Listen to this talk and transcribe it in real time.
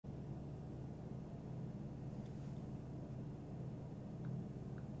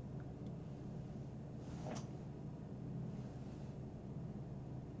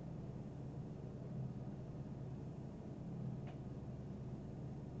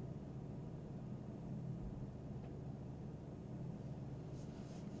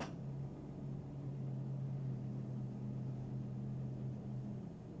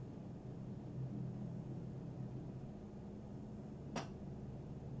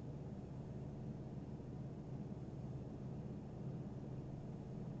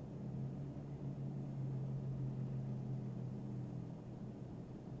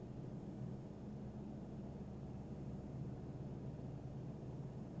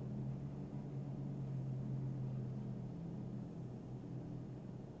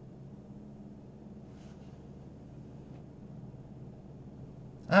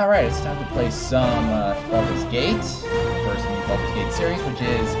Alright, it's time to play some Baldur's Gate. First in the Baldur's Gate series, which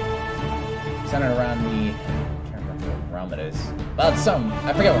is centered around the... I'm trying to remember what realm it is. Well, it's some...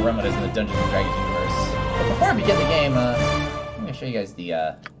 I forget what realm it is in the Dungeons & Dragons universe. But before I begin the game, I'm going to show you guys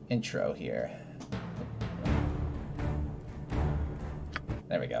the intro here.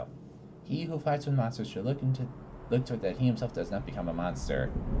 There we go. He who fights with monsters should look toward that he himself does not become a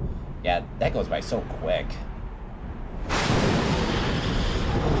monster. Yeah, that goes by so quick.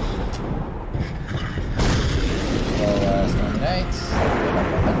 So, Stormy Nights,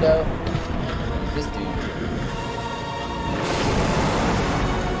 window, this dude.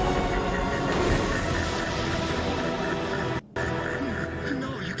 No,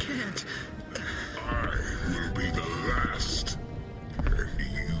 you can't. I will be the last. And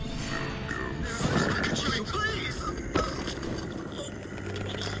you will go first. I can show you, please.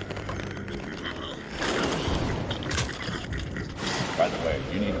 By the way,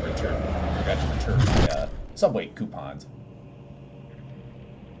 you need to return. I forgot to return the subway coupons.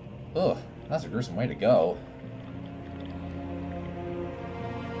 Ugh, that's a gruesome way to go.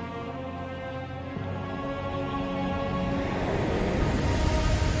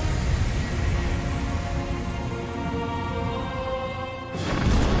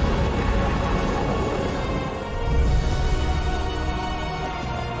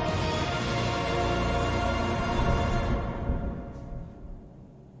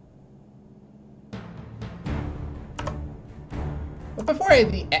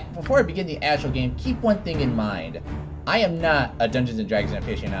 Before I begin the actual game, keep one thing in mind. I am not a Dungeons & Dragons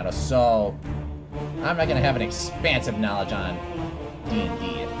aficionado, so I'm not going to have an expansive knowledge on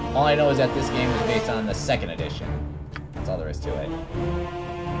D&D. All I know is that this game is based on the 2nd edition. That's all there is to it.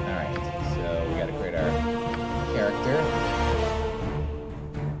 Alright, so we got to create our character.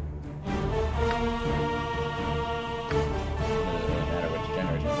 It doesn't really matter which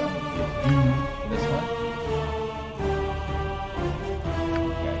generation, so I'm going to be a dude for this one.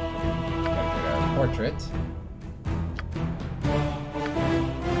 Portrait.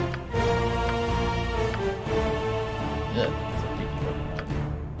 Ugh, that's a creepy looking one.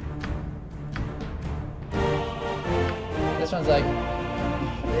 This one's like,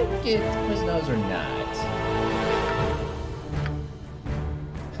 should I get his nose or not?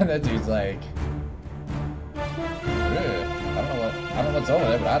 And that dude's like, I don't know what's over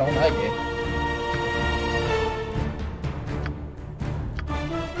there, but I don't like it.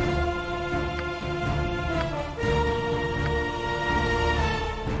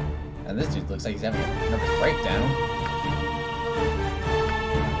 And this dude looks like he's having a nervous breakdown.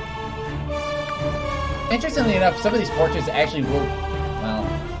 Interestingly enough, some of these portraits actually will... Well,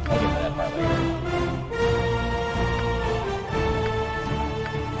 I'll get to that part later.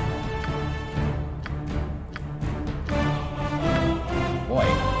 Boy.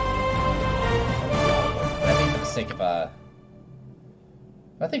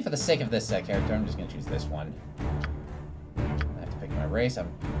 But I think for the sake of this character, I'm just going to choose this one. I have to pick my race.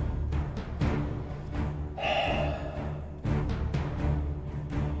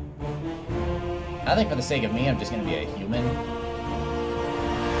 I think for the sake of me, I'm just going to be a human.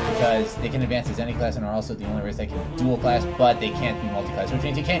 Because they can advance as any class and are also the only race that can dual class, but they can't be multi-class, which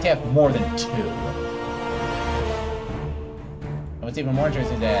means you can't have more than 2. And what's even more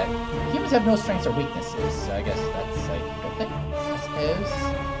interesting is that humans have no strengths or weaknesses, so I guess that's like a good thing, I suppose.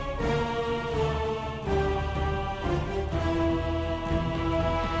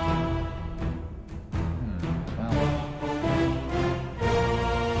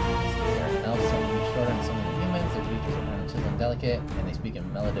 Delicate, and they speak in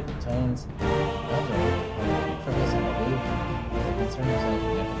melodic tones. Elves are frivolous and aloof. They concern themselves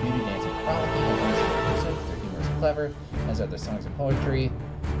with natural beauty, dancing, frolicking, and learning music. Their humor is clever, as are their songs and poetry.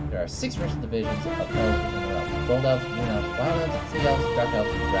 There are 6 racial divisions of elves within the realm: gold elves, moon elves, wild elves, sea elves, dark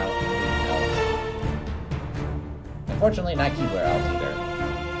elves, drow elves. Unfortunately, not Keebler elves either.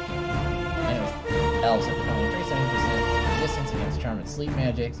 Anyways, elves have the following traits: 70% resistance against charm and sleep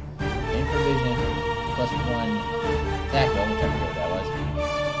magics, improvision, +1 attack roll, which I forget what that was.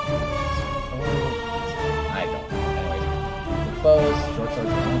 I don't know. Anyways, with bows, short swords,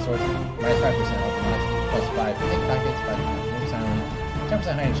 long swords, -5% open knives, +5 pickpockets, 5% move silently,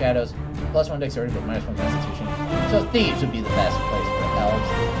 10% hide in shadows, +1 dexterity, but -1 constitution. So thieves would be the best place for elves.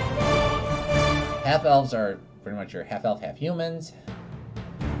 Half elves are pretty much your half elf, half humans.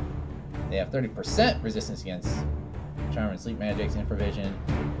 They have 30% resistance against charm and sleep magics, improvision.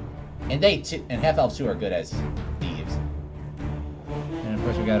 And half elves too are good as thieves. And of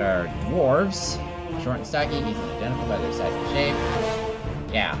course we got our dwarves. Short and stocky, easily identified by their size and shape.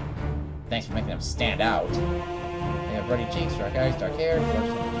 Yeah. Thanks for making them stand out. They have ruddy cheeks, dark eyes, dark hair.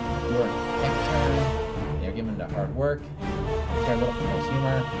 Dwarves endure attack turn. They are given to hard work. Care little for most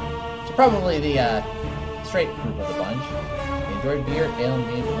humor. So probably the straight group of the bunch. They enjoy beer, ale, and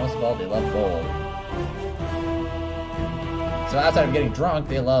mead, but most of all, they love gold. So outside of getting drunk,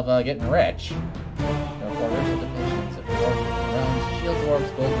 they love getting rich. There are 4 racial divisions of dwarves and realms: shield dwarves,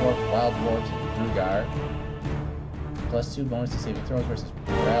 gold dwarves, wild dwarves, and Drugar. +2 bonus to saving throws versus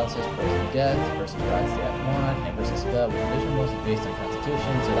paralysis, poison death, versus rod stat 1, and versus spell with vision mostly based on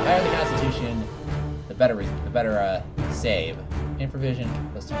constitution. So the higher the constitution, the better save. Infravision,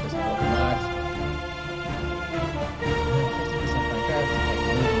 +10% open locks. 50% fine traps,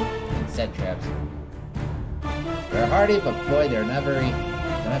 and set traps. They're hardy, but boy, they're not very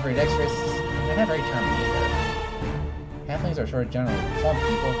dexterous. They're not very charming either. Halflings are sort of generally plump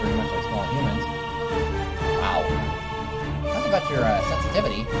people, pretty much like small humans. Wow. Talk about your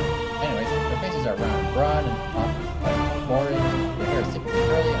sensitivity. Anyways, their faces are round and broad and off like forehead. Their hair is typically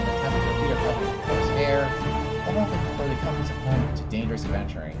curly, on the top of their feet are covered with coarse hair. How often before they come home to dangerous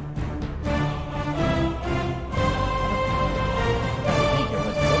adventuring? I'm trying to think here.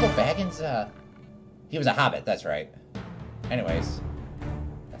 Was Bilbo Baggins, he was a hobbit, that's right. Anyways,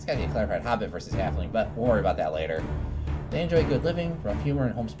 that's gotta be a clarified hobbit versus halfling, but we'll worry about that later. They enjoy good living, rough humor,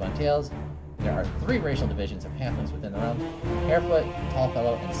 and homespun tales. There are 3 racial divisions of halflings within the realms: Harefoot,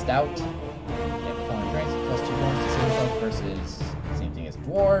 Tallfellow, and Stout. They have the following ranks: +2 bonus to saving throws versus same thing as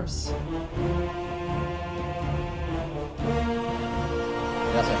dwarves.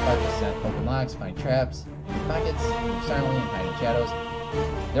 They also have 5% open locks, find traps, pockets, move silently, and hide in shadows.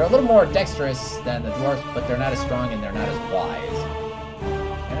 They're a little more dexterous than the dwarves, but they're not as strong and they're not as wise.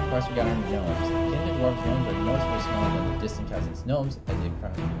 And of course, we got our gnomes. Kin to dwarves, gnomes are noticeably smaller than their distant cousins. Gnomes, as they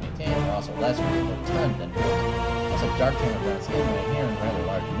probably maintain, are also less rotund than dwarves. Also, dark tan with brown skin, white hair, and rather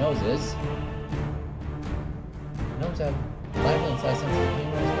large noses. Gnomes have lively and sly sense of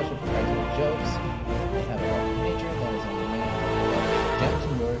humor, especially for practical jokes. They have a love of nature that is only made. Gems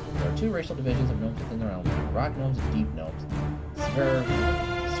and lore. There are 2 racial divisions of gnomes within the realm: rock gnomes and deep gnomes.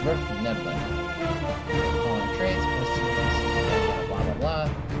 Sverfneblen. Following traits, blah blah blah.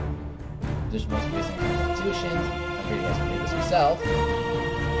 Just most based on constitutions. I'm sure you guys can read this yourself.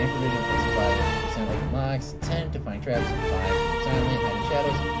 Infravision +5% open locks, 10 to find traps, 5 silently hide in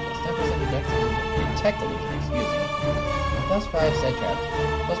shadows, +10% detect illusion, excuse me. And +5 set traps,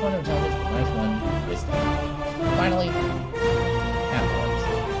 +1 to intelligence, but -1 wisdom. Finally, half-orcs.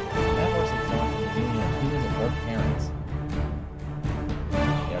 Half-orcs are formed from the union of humans and orc parents.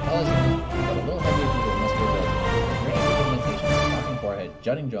 They are tall as humans, but a little heavier due to their muscular build. Great pigmentation, stalking forehead,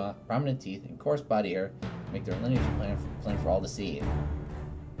 jutting jaw, prominent teeth, and coarse body hair make their lineage plain for all to see.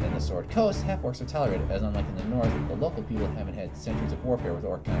 In the Sword Coast, half-orcs are tolerated, as unlike in the north, the local people haven't had centuries of warfare with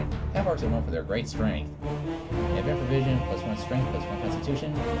orc kind. Half-orcs are known for their great strength. They have infravision, +1 strength, +1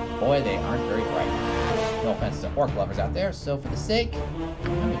 constitution. Boy, they aren't very bright. No offense to orc lovers out there, so for the sake,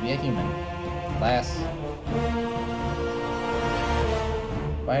 I'm gonna be a human. Class.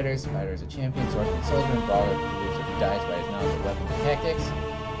 Fighters. Fighter is a champion, swordsman, soldier, and brawler who lives or dies by his knowledge of weapons and tactics.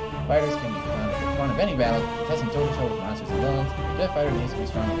 Fighters can be found at the front of any battle, contesting toe-to-toe with monsters and villains. A good fighter needs to be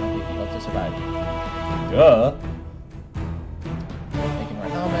strong and healthy if he hopes to survive. Duh! They can wear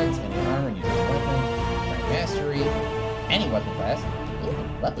helmets, any armor, and use any weapon. Find mastery, any weapon class. Ooh,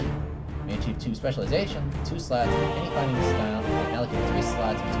 lovely. May achieve 2 specialization, 2 slots in any fighting style, and allocate 3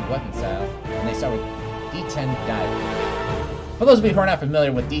 slots into weapon style, and they start with D10 die. For those of you who are not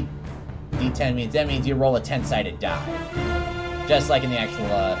familiar with D10 means, that means you roll a 10-sided die. Just like in the actual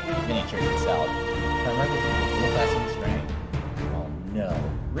miniatures itself. Primarily dual classing strength. Oh no.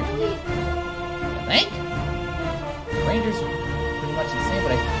 Really? You think? Rangers are pretty much the same,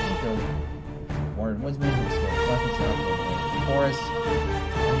 but I think they're more woodsmen who score weapons out of the forest.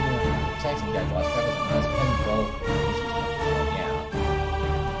 Saxon guys lost pebbles and honest peasant bow. Yeah.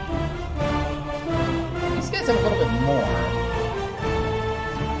 These guys have a little bit more.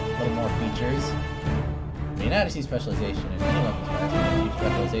 Features. May not see specialization in any weapons class, may achieve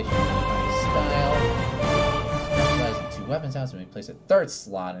specialization in any fighting style. Specialize in 2 weapon styles, and we place a 3rd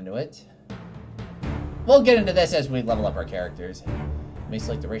slot into it. We'll get into this as we level up our characters. May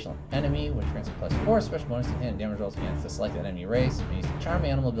select the racial enemy, which grants a +4 special bonus to hit and damage rolls against the selected enemy race. May use the charm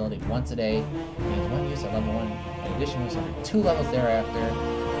animal ability once a day. Means 1 use at level 1. In addition, we suffer 2 levels thereafter.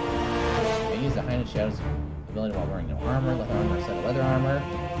 May use the hide in shadows ability while wearing no armor, leather armor instead of leather armor.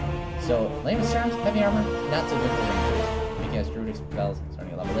 So, layman's terms, heavy armor, not so good for rangers. Make as druidic spells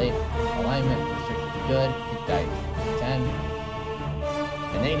starting at level 8. Alignment, restricted to good, hit die 10.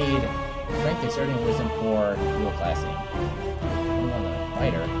 And they need strength, dexterity, and wisdom for dual classing. On the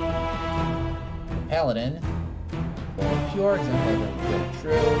fighter. The paladin, Both pure, example of good and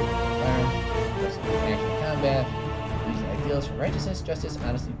true, fire, versus action combat, using ideals for righteousness, justice,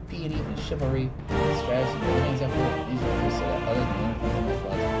 honesty, piety, and chivalry. Strives to be an example of these virtues so that others may learn from them as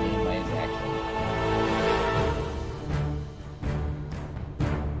well as gain by his actions.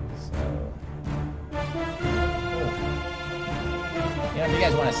 So, if you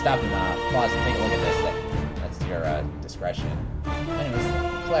guys want to stop and pause and take a look at this, that's your discretion. Anyways,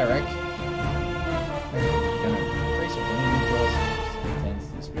 cleric. Priest with any rituals, attends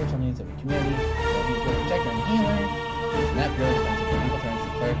the spiritual needs of the community. He's a protector and healer. He's not purely defensive of evil turns. The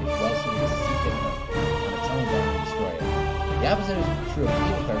cleric is well suited to seek it on its own ground and destroy it. The opposite is true of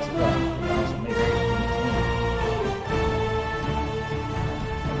evil clerics as well. There are also many variations in between.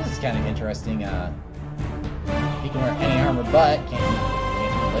 Well, this is kind of interesting. He can wear any armor, but can't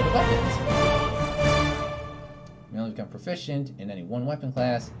use related weapons. He only become proficient in any one weapon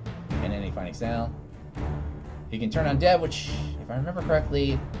class and any fighting style. He can turn undead, which, if I remember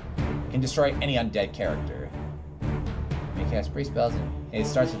correctly, can destroy any undead character. He can cast priest spells, and it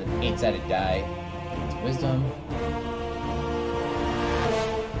starts with an 8-sided die. It's wisdom.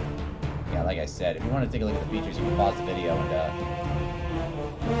 Yeah, like I said, if you want to take a look at the features, you can pause the video and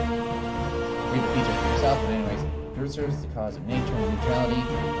read the features for yourself. But anyways, he serves the cause of nature and neutrality.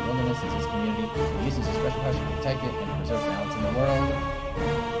 The wilderness is his community. He uses his special powers to protect it and to preserve balance in the world.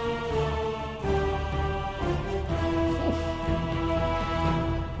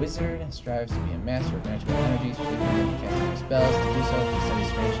 Wizard strives to be a master of magical energies, shaping and casting spells. To do so, he studies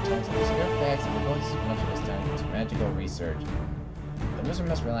strange tongues and obscure facts and devotes much of his time to magical research. The wizard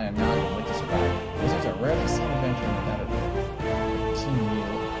must rely on knowledge and wit to survive. Wizards are rarely seen adventuring without a retinue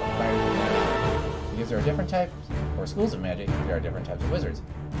of fire and magic. Because there are different types, or schools of magic, there are different types of wizards.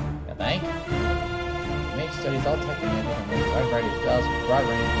 You think? The mage studies all types of magic and learns a wide variety of spells with broad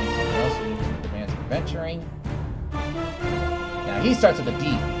range of things and well suited to the demands of adventuring. Now, he starts with a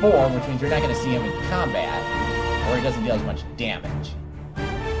D4, which means you're not going to see him in combat, or he doesn't deal as much damage.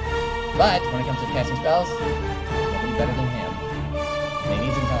 But, when it comes to casting spells, nobody better than him. And he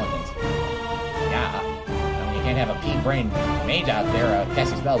needs intelligence. Yeah. I mean, you can't have a pea-brained mage out there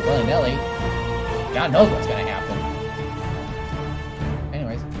casting spells willy-nilly. God knows what's going to happen.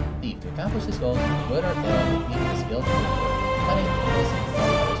 Anyways, thief. To accomplish his goals, good or ill, he needs the skill to cunning, innocence, and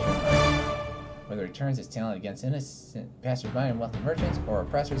self-interest from earth. Whether he turns his talent against innocent passersby and wealthy merchants or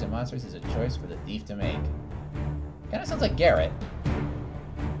oppressors and monsters is a choice for the thief to make. Kinda sounds like Garrett.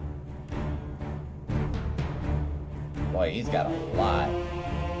 Boy, he's got a lot.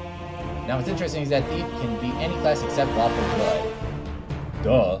 Now what's interesting is that thief can be any class except lawful good.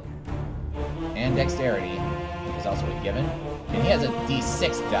 Duh. And dexterity is also a given. And he has a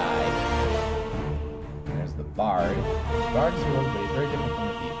D6 die. There's the Bard. The Bard is rude, but he's very different from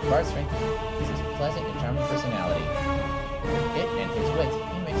the thief. The Bard's strength is his pleasant and charming personality. It and his wit,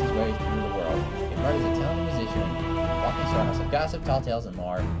 he makes his way through the world. A Bard is a talented musician, walking storehouse of gossip, tall tales, and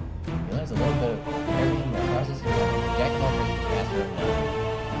more. He learns a little bit of everything that crosses his mind. Jack of all trades, master of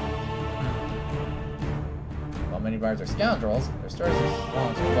none. While many bards are scoundrels, their stories and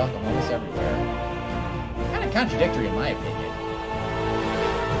songs are welcome almost everywhere. Kind of contradictory in my opinion.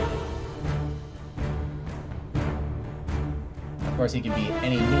 Of course, he can be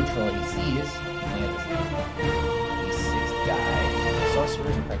any neutral he sees. And he has this D6 die.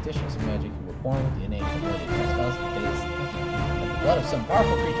 Sorcerers and practitioners of magic who were born with the innate ability to cast spells. It is the blood of some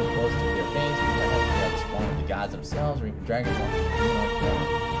powerful creature flows through their veins, who might have to be the spawn of the gods themselves, or even dragons on the humanoid form.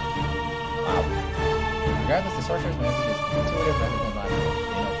 Wow. Regardless, the sorcerer's magic is intuitive rather than logical.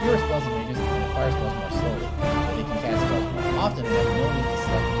 They know fewer spells than mages and acquire spells more slowly, but they can cast spells more often and have no need to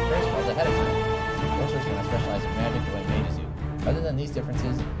select and prepare spells ahead of time. Sorcerers cannot specialize in magic the way mages do. Other than these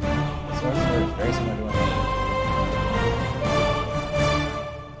differences, the sorcerer is very similar to a mage.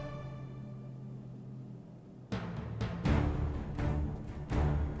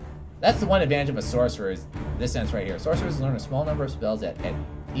 That's the one advantage of a sorcerer, is this sense right here. Sorcerers learn a small number of spells at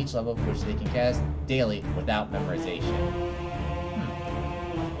each level, which they can cast daily without memorization.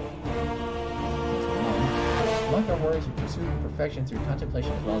 Monks are warriors who pursue perfection through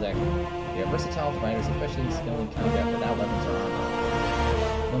contemplation as well as action. They are versatile fighters, especially skilled in combat without weapons or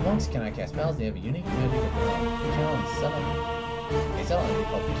armor. When monks cannot cast spells, they have a unique magic of their own. They channel and settle an energy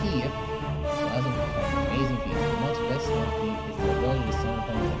called Ki, which allows them to perform amazing feats. The monk's best known feat is their ability to stun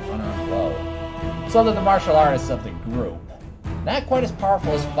opponents with an unarmed blow. So they're the martial artists of the group. Not quite as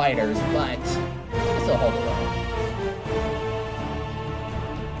powerful as fighters, but they still hold their own.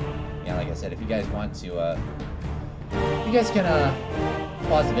 Yeah, like I said, if you guys want to, you guys can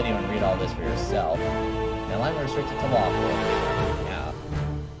pause the video and read all this for yourself. Now I'm restricted to lawful. Yeah.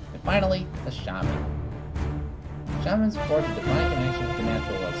 And finally, the shaman. Shamans forge a divine connection with the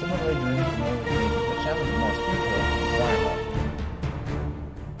natural world. Similarly, druids familiar with nature, but shamans are more spiritual and primal.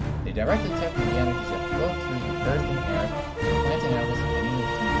 They directly tap into the energies that flow through the earth and air, plants and animals, and even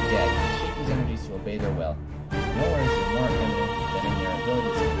through the dead, and shape these energies to obey their will. Nowhere is it more evident than in their ability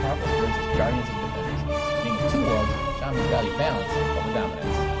to see powerful spirits as guardians and defenders. Being in two worlds, shamans value balance over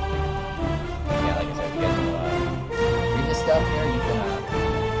dominance. Yeah, like I said, if you guys want to read this stuff here, you can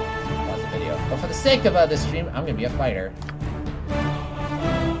pause the video. But for the sake of this stream, I'm going to be a fighter. And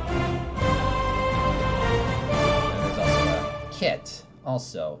there's also a kit.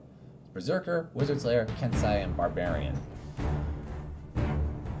 Also, Berserker, Wizard Slayer, Kensai, and Barbarian.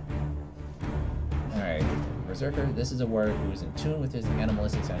 Alright, Berserker, this is a warrior who is in tune with his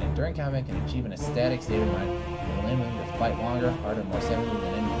animalistic side, and during combat can achieve an ecstatic state of mind that will enable him to fight longer, harder, more savagely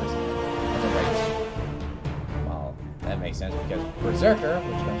than any person has a right to. Well, that makes sense because Berserker,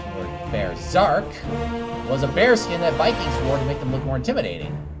 which comes from the word Bear-Zark, was a bearskin that Vikings wore to make them look more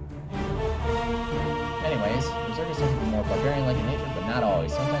intimidating. Anyways, Berserkers tend to be more barbarian-like in nature, but not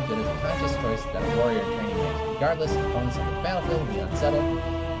always. Sometimes it is a conscious choice that a warrior in training makes. Regardless, opponents on the battlefield will be unsettled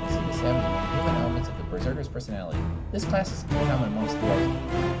and see the savage and human elements of the Berserker's personality. This class is common amongst dwarves,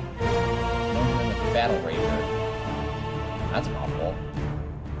 known to them as the Battle Rager. That's a mouthful.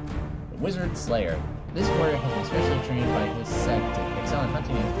 The Wizard Slayer. This warrior has been specially trained by his sect to excel in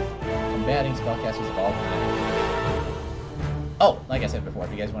hunting and combating spellcasters of all kinds. Oh, like I said before,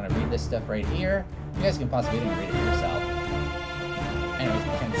 if you guys want to read this stuff right here, you guys can pause the video and read it for yourself. Anyways, the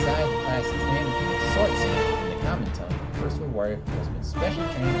Kensai, the class is named from the sword scene in the common tongue, refers to a warrior who has been specially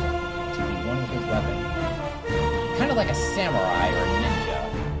trained to be one with his weapon. Kind of like a samurai or a ninja.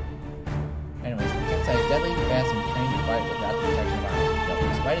 Anyways, the Kensai is deadly, fast, and trained to fight without the protection of armor. Though,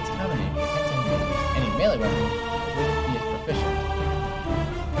 despite its common name, the Kensai may use any melee weapon with which he is proficient.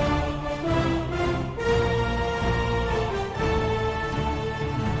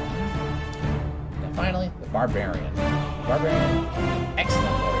 Finally, the Barbarian. The Barbarian can be an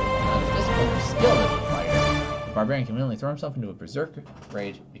excellent warrior, while not as disciplined or skilled as a fighter. The Barbarian can willingly throw himself into a berserker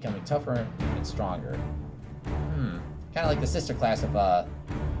rage, becoming tougher and stronger. Kind of like the sister class of the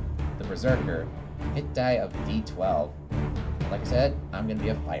Berserker. Hit die of D12. Like I said, I'm going to be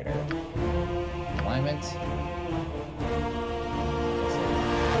a fighter. Alignment.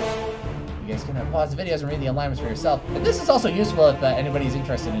 You guys can pause the videos and read the alignments for yourself. And this is also useful if anybody's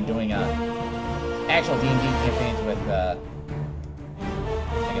interested in doing actual D&D campaigns with like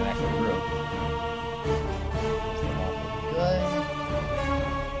an actual group. Good.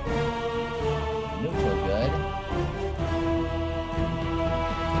 Neutral good.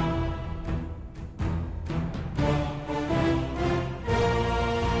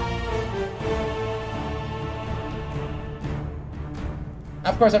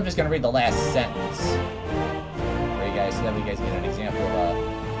 Of course, I'm just going to read the last sentence for you guys so that you guys get an example of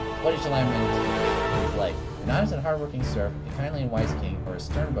what each alignment is like. An honest and hardworking serf, a kindly and wise king, or a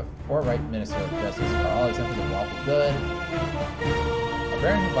stern but forthright minister of justice are all examples of lawful good. A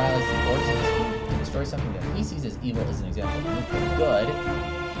baron who violates the orders of his king to destroy something that he sees as evil is an example of neutral good. A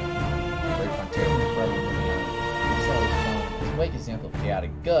brave frontiersman is forever moving on. He settles following his wake, example of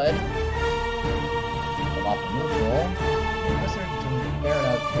chaotic good. The lawful neutral. A wizard determined to ferret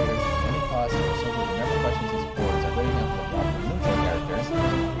out traitors at any cost, or soldier who never questions his orders are great examples of lawful neutral characters.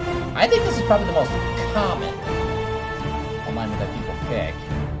 I think this is probably the most common alignment that people pick.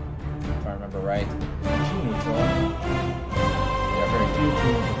 If I remember right. True neutral. There are very few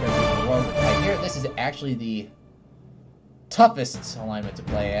true neutral characters in the world, but I hear this is actually the toughest alignment to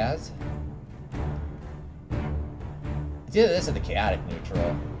play as. It's either this or the chaotic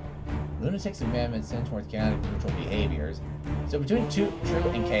neutral. Lunatics and madmen tend towards chaotic neutral behaviors. So between true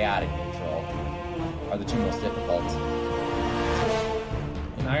and chaotic neutral are the two most difficult.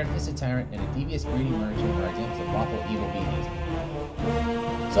 An iron-fisted tyrant and a devious greedy merchant are examples of lawful evil beings.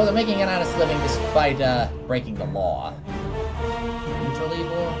 So they're making an honest living despite breaking the law. Neutral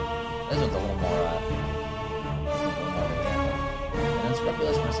evil? This one's a little more of an example. An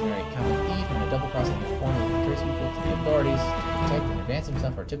unscrupulous mercenary, common thief, and a double-crossing informant who betrays people to the authorities to protect and advance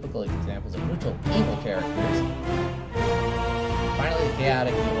himself are typical examples of neutral evil characters. Finally, the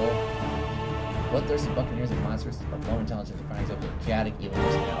chaotic evil. Bloodthirsty buccaneers and monsters of low intelligence are fine examples of chaotic evil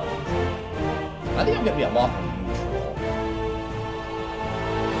personalities. I think I'm going to be a lawful neutral.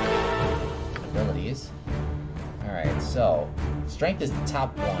 Abilities. Alright, so strength is the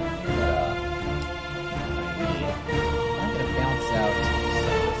top one here that I need. I'm going to balance out this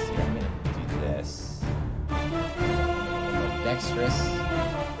here. I'm going to do this. Dexterous. You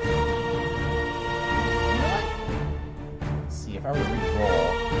know what? Let's see, if I were to re-roll,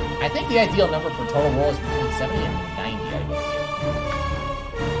 I think the ideal number for total roll is between 7 70 and 90, I believe.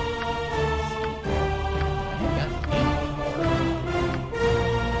 I have gotten 84.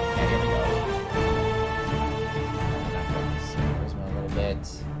 Yeah, here we go. Knock back this charisma a little bit.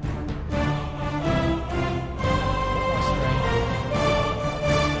 More strength.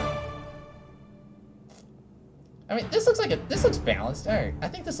 I mean, this looks balanced. Alright, I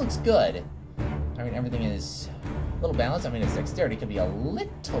think this looks good. I mean, everything is a little balanced. I mean, its dexterity could be a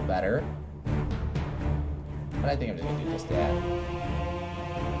little better. But I think I'm just gonna do just that.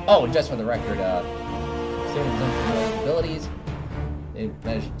 Oh, just for the record, abilities. They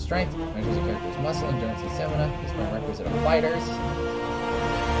measure strength, measures a character's muscle, endurance, and stamina. These are requisite of fighters.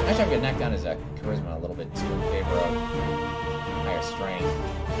 Actually, I'm gonna knock down his charisma a little bit too in favor of higher strength.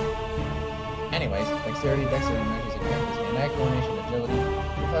 Anyways, dexterity measures a character's hand-eye coordination, agility,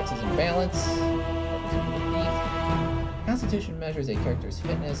 reflexes, and balance. Constitution measures a character's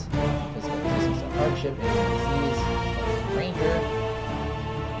fitness, physical resistance to hardship and disease. Ranger.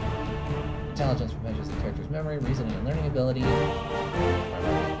 Intelligence measures a character's memory, reasoning, and learning ability.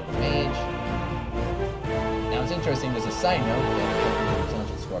 Mage. Now it's interesting, there's a side note that a character's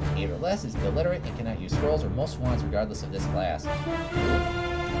intelligence score of 8 or less is illiterate and cannot use scrolls or most wands regardless of this class.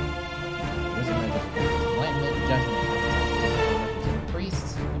 Wisdom measures a character's enlightenment, judgment, and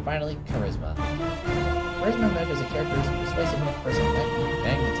priests. And finally, charisma. Charisma measures a character's persuasiveness, personality,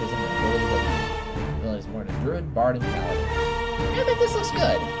 magnetism, and ability to lead. Ability is more than a druid, bard, and paladin. I think this looks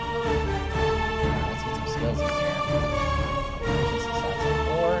good. Let's get some skills in here. Efficiency slots on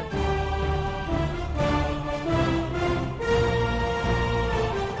 4.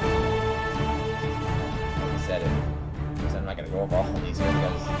 Like I said, because I'm not going to go over all of these here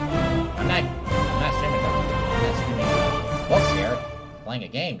because I'm not streaming them. I'm not streaming books here. I'm playing a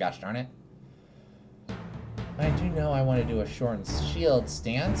game, gosh darn it. I do know I want to do a shortened shield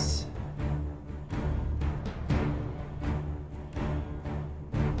stance.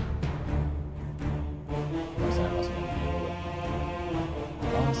 Of course, I'm also going to do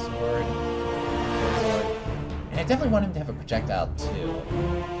long sword, short sword. And I definitely want him to have a projectile too.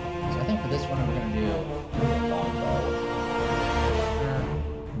 So I think for this one we're going to do a longbow.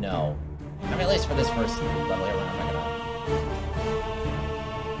 No. I mean, at least for this first level here, I'm not going to...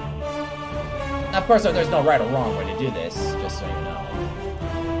 Of course, there's no right or wrong way to do this, just so you know.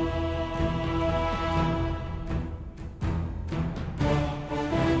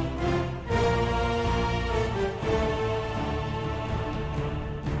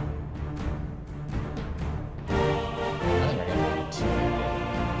 I think we're gonna do 2.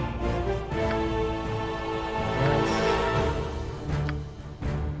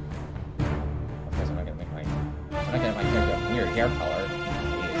 Of course, I'm not gonna make my character have weird hair color.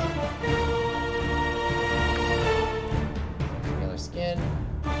 Skin.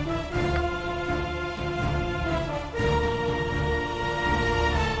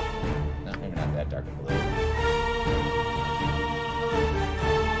 No, maybe not that dark of blue.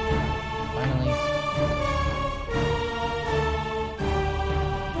 Finally.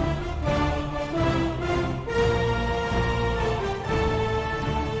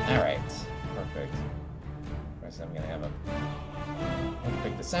 Alright. Perfect. First I'm gonna have him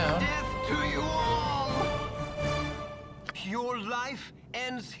pick the sound. Death to you all! Your life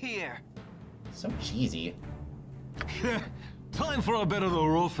ends here. So cheesy. Time for a bit of the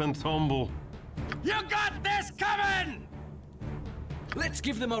rough and tumble. You got this coming! Let's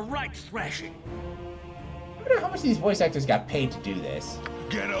give them a right thrashing. I wonder how much these voice actors got paid to do this.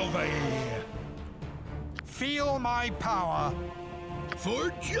 Get over here. Feel my power.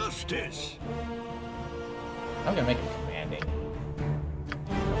 For justice. I'm gonna make him commanding.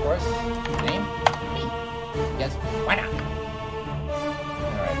 Of course, name? Me. Yes, why not?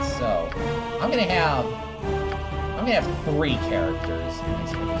 Alright, so I'm gonna have 3 characters.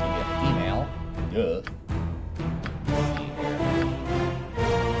 Next one is gonna be a female. Duh. Let's see here.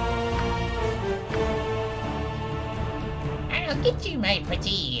 I'll get you, my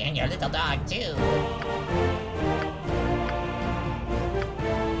pretty, and your little dog too.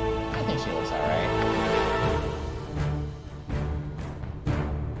 I think she looks alright.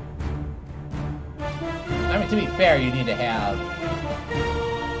 I mean, to be fair, you need to have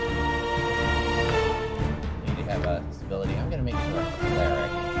a stability. I'm gonna make her a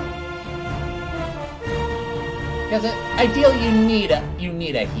cleric because ideally you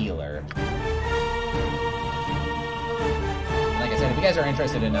need a healer. Like I said, if you guys are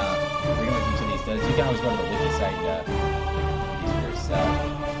interested in reading what each of these does, you can always go to the wiki site and read these for yourself.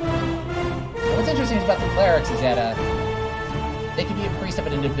 But what's interesting about the clerics is that they can be a priest of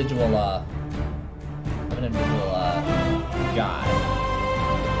an individual god.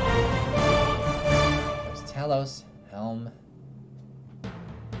 There's Talos, Helm.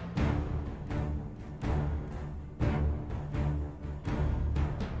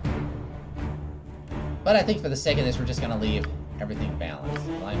 But I think for the sake of this, we're just gonna leave everything balanced.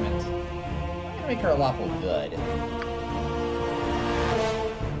 Alignment. I'm gonna make her a lawful good. Wait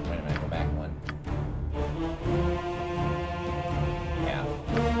a minute, go back one. Yeah.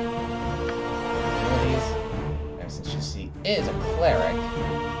 Abilities. Ever since she is a cleric.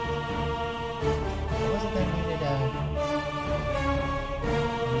 What was it that needed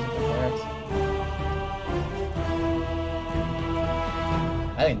clerics?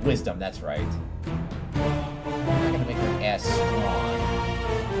 I think wisdom, that's right. I'm not gonna make her as strong.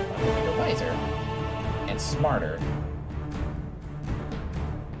 I'm gonna make her wiser and smarter.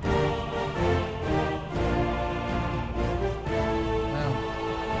 Well.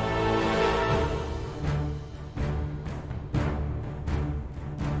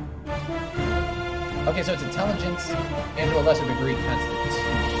 Okay, so it's intelligence and to a lesser degree constitution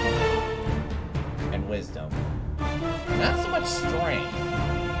and wisdom. Not so much strength.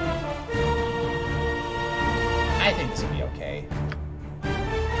 I think this will be okay.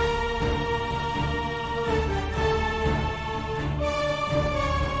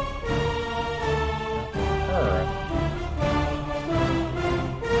 Her.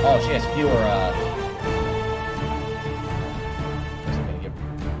 Oh, she has fewer, what's it gonna give?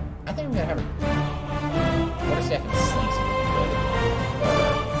 I think I'm gonna have her. Quarterstaff and slings would be good.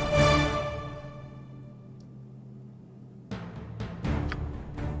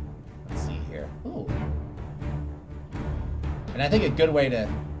 Let's see here. Ooh. And I think a good way to...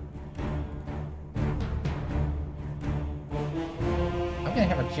 I'm gonna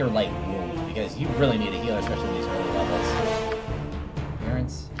have her cure light wounds, because you really need a healer, especially in these early levels.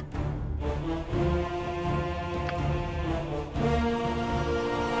 Appearance.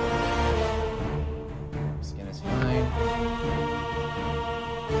 Skin is fine.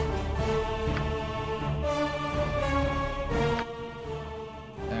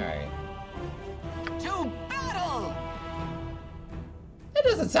 Alright. To battle! That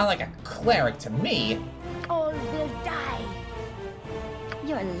doesn't sound like a cleric to me. All will die.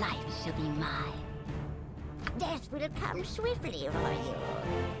 Your life shall be mine. Death will come swiftly for you.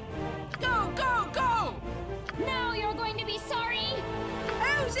 Go, go, go! Now you're going to be sorry!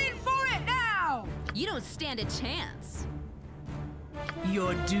 Who's in for it now? You don't stand a chance.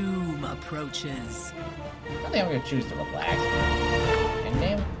 Your doom approaches. I think I'm gonna choose to relax. And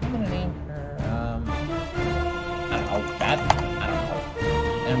I'm gonna name her, I don't know, Beth? I don't know.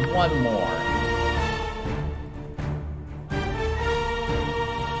 And one more.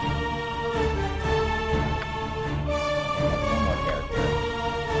 One more character.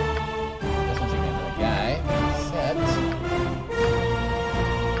 This one's gonna be another guy. Except...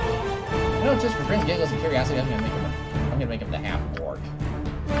 You know, just for friends, giggles, and curiosity, I'm gonna make him the half-orc.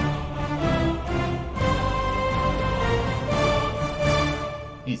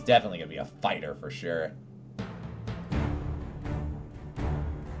 He's definitely gonna be a fighter for sure.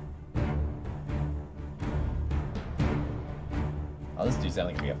 Oh, this dude's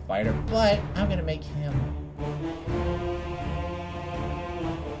definitely gonna be a fighter, but I'm gonna make him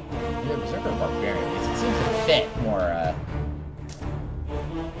either Berserker or Barbarian, because it seems to fit more, I'm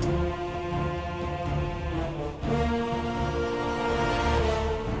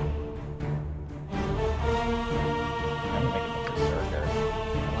gonna make him a Berserker.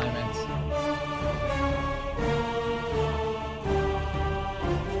 Alignment.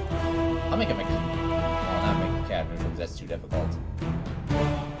 I'll make him a... Well, not make him cat neutral, because that's too difficult.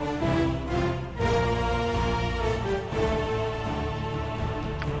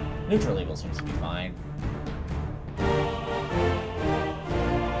 Neutral evil seems to be fine.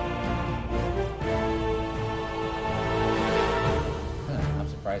 I'm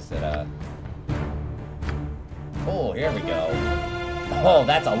surprised that, Oh, here we go. Oh,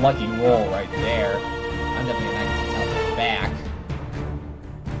 that's a lucky roll right there. I'm definitely not going to tell it back.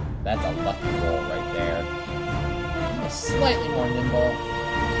 That's a lucky roll right there. I'm slightly more nimble.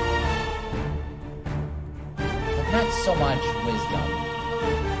 But not so much wisdom.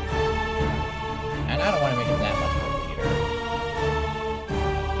 And I don't want to make him that much of a leader.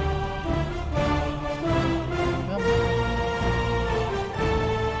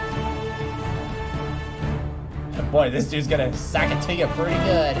 Boy, this dude's gonna sack it to you pretty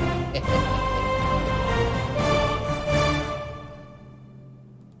good.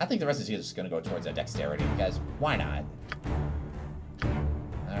 I think the rest of you is just gonna go towards that dexterity, because why not?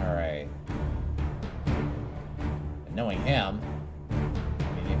 Alright. Knowing him, I'm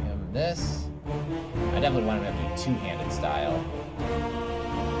gonna give him this. I definitely want him to do two-handed style.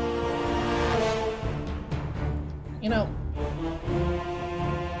 You know...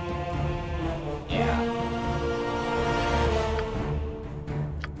 Yeah.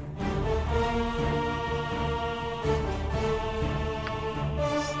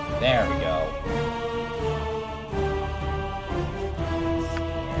 There we go.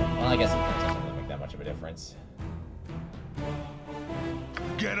 Well, I guess it doesn't really make that much of a difference.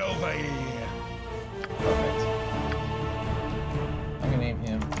 Get over here! Perfect. I'm gonna name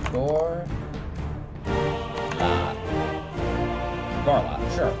him Gorla.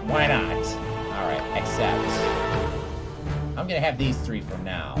 Gorla, sure, why not? Alright, accept. I'm gonna have these three for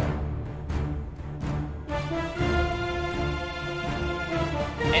now.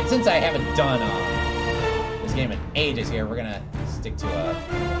 And since I haven't done this game in ages here, we're gonna stick to a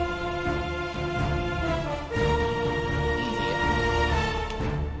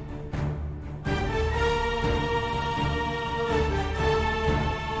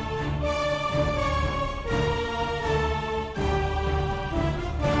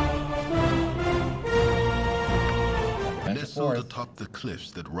Nestled atop the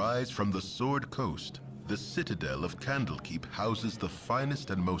cliffs that rise from the Sword Coast, the citadel of Candlekeep houses the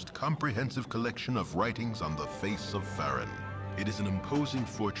finest and most comprehensive collection of writings on the face of Farron. It is an imposing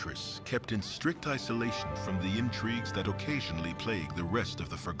fortress, kept in strict isolation from the intrigues that occasionally plague the rest of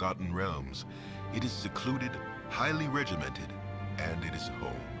the Forgotten Realms. It is secluded, highly regimented, and it is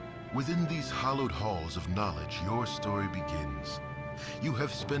home. Within these hallowed halls of knowledge, your story begins. You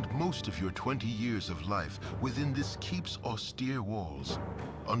have spent most of your 20 years of life within this keep's austere walls,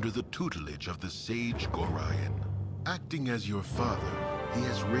 under the tutelage of the sage Gorion. Acting as your father, he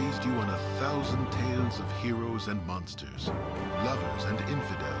has raised you on 1,000 tales of heroes and monsters, lovers and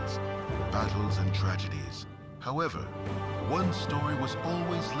infidels, battles and tragedies. However, one story was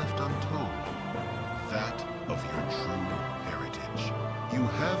always left untold, that of your true heritage. You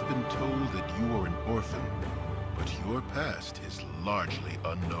have been told that you are an orphan, but your past is largely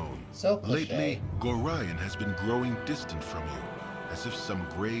unknown. So cliche. Lately, Gorion has been growing distant from you, as if some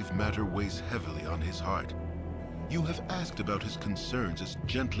grave matter weighs heavily on his heart. You have asked about his concerns as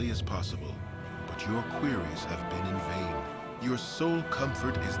gently as possible, but your queries have been in vain. Your sole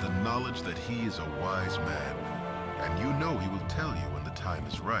comfort is the knowledge that he is a wise man, and you know he will tell you when the time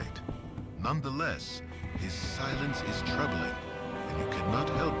is right. Nonetheless, his silence is troubling, and you cannot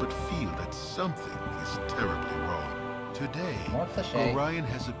help but feel that something is terribly wrong. Today, Orion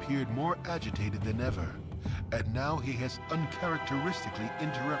has appeared more agitated than ever, and now he has uncharacteristically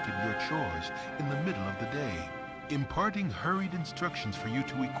interrupted your chores in the middle of the day, imparting hurried instructions for you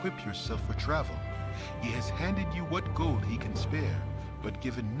to equip yourself for travel. He has handed you what gold he can spare, but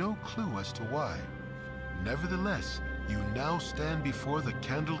given no clue as to why. Nevertheless, you now stand before the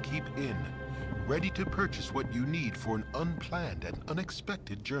Candlekeep Inn, ready to purchase what you need for an unplanned and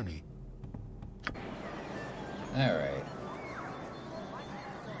unexpected journey. Alright.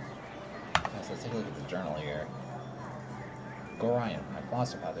 So let's take a look at the journal here. Gorion, my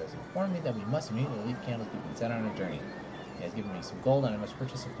foster father, has informed me that we must immediately leave Candlekeep and set on a journey. He has given me some gold and I must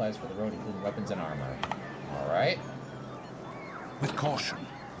purchase supplies for the road, including weapons and armor. Alright. With caution.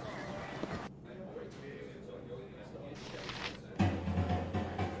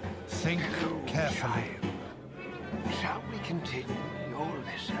 Think carefully. Shall we continue your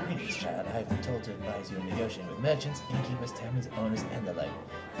lesson? Greetings, child. I have been told to advise you in negotiating with merchants, innkeepers, taverns, owners, and the like.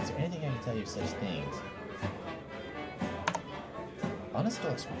 Is there anything I can tell you of such things? On a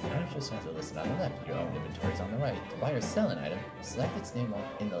store screen, items just are listed on the left. Your own inventory is on the right. To buy or sell an item, select its name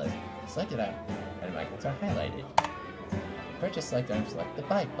in the list. Selected item icons are highlighted. To purchase select items, select the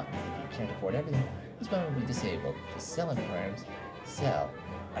buy button. If you can't afford everything, this button will be disabled. To sell items, sell.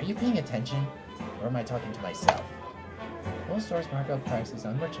 Are you paying attention? Or am I talking to myself? Most stores mark up prices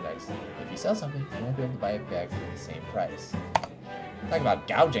on merchandise. If you sell something, you won't be able to buy it back for the same price. Talk about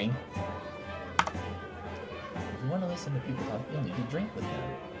gouging. If you want to listen to people talk, you'll need to drink with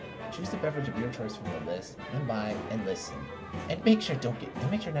them. Choose the beverage of your choice from the list, then buy and listen. And make sure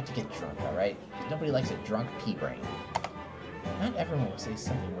not to get drunk, alright? Nobody likes a drunk pea brain. Not everyone will say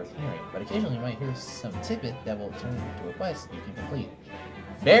something worth hearing, but occasionally you might hear some tidbit that will turn into a quest you can complete.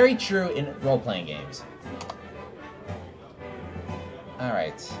 Very true in role-playing games.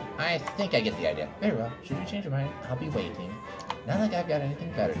 Alright, I think I get the idea. Very well, should you change your mind, I'll be waiting. Not like I've got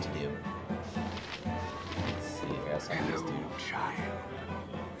anything better to do. Let's see, I guess I'll just do... child.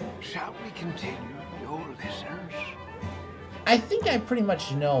 Shall we continue your lessons? I think I pretty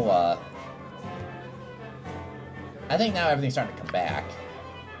much know, I think now everything's starting to come back.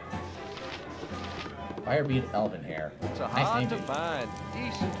 Firebeard Elven Hair. It's hard to find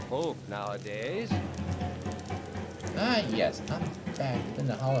decent folk nowadays. Ah, yes, I'm back within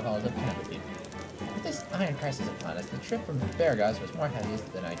the hollow halls of Candlekeep. With this iron crisis upon us, the trip from Baragos was more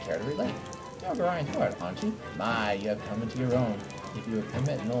heaviest than I care to relate. You're Orion Ward, aren't you? My, you have come into your own. If you would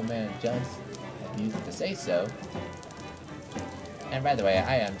permit an old man jealous of you to say so. And by the way,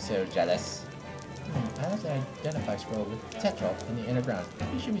 I am so jealous. I left an identify scroll with Tetrol in the inner grounds.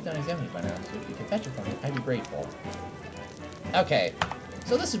 You should be done examining by now, so if you could fetch it for me, I'd be grateful. Okay,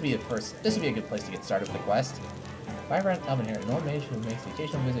 so this would be a good place to get started with the quest. Vibrant Elven here, an old mage who makes the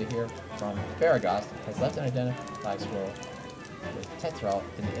occasional visit here from Baragos, has left an identify scroll with Tetrol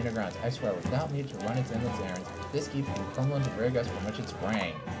in the inner grounds. I swear, without me to run its endless errands, this keeps from crumbling to Baragos from which it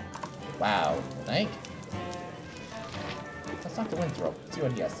sprang. Wow, thank. Let's talk to Winthrop, see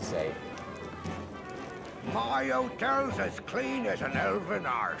what he has to say. My hotel's as clean as an elven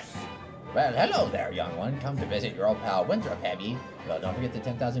arse. Well, hello there, young one. Come to visit your old pal Winthrop, have ye? Well, don't forget the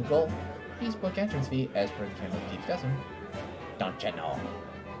 10,000 gold. Please book entrance fee as per the Candlekeep's custom. Don't you know?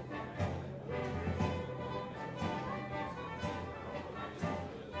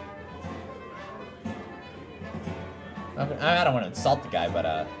 I don't want to insult the guy, but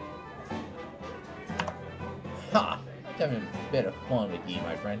ha! I'm having a bit of fun with ye,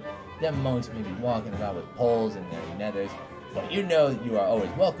 my friend. Them monks may be walking about with poles in their nethers, but you know that you are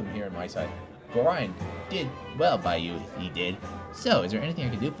always welcome here in my sight. Gorion did well by you, he did. So, is there anything I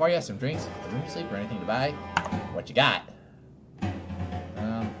can do for you? Some drinks, a room to sleep, or anything to buy? What you got?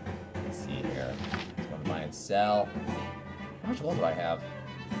 Let's see here. Just want to buy and sell. How much gold do I have?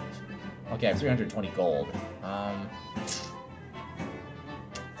 Okay, I have 320 gold. Let's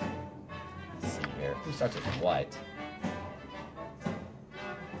see here. Who starts with what?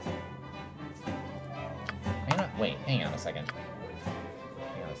 Wait, hang on a second.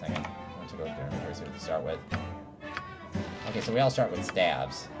 Hang on a second. I want to go through and see what to start with. Okay, so we all start with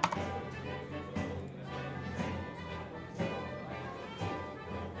stabs.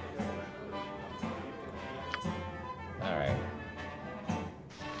 Alright.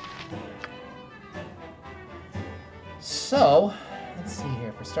 So, let's see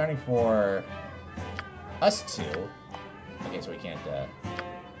here. For starting for us two. Okay, so we can't,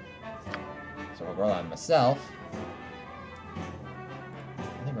 so we'll roll on myself.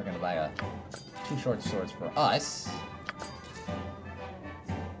 I think we're gonna buy 2 short swords for us.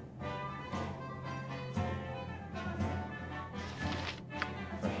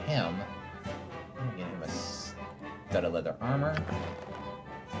 For him, I'm gonna get him a stud of leather armor.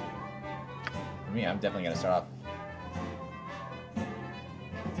 For me, I'm definitely gonna start off.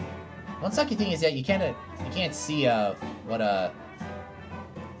 One sucky thing is that you can't see what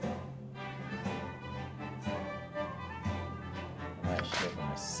shield for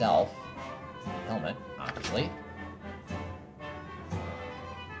myself. Helmet, obviously.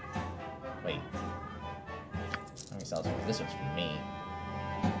 Wait. Let me sell this because this one's for me.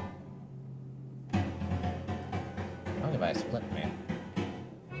 I'm gonna buy a split man.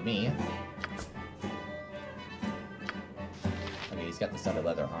 Me. Okay, he's got the studded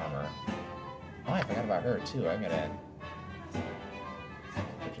leather armor. Oh, I forgot about her too. I'm gonna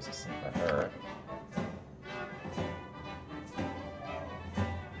purchase a thing for her.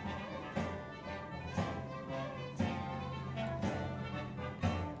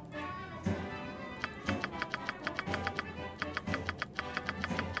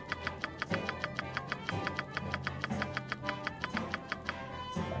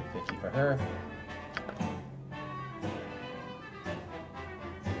 For her.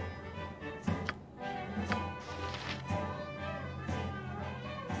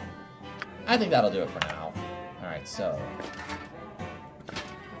 I think that'll do it for now. Alright, so.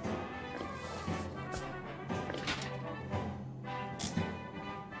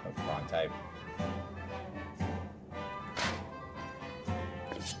 Oh, wrong type.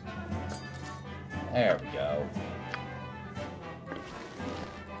 There we go.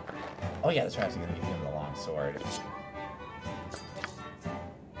 Oh yeah, that's right, I was gonna give him the long sword.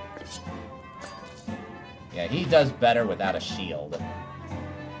 Yeah, he does better without a shield.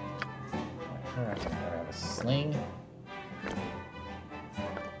 I have a sling.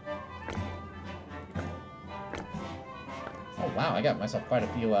 Oh wow, I got myself quite a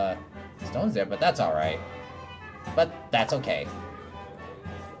few stones there, but that's alright. But that's okay.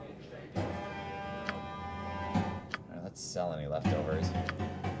 Alright, let's sell any leftovers.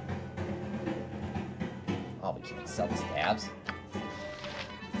 Oh, we can't sell the stabs.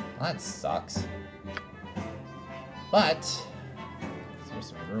 Well, that sucks. But there's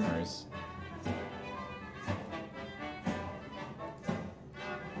some rumors.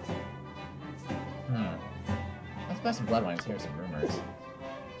 Let's buy some blood wines. Here's some rumors.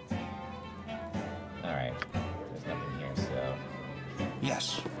 Alright. There's nothing here, so.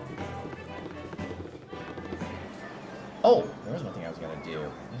 Yes. Oh, there was one thing I was gonna do.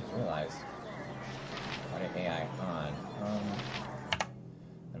 I just realized. Why did AI on?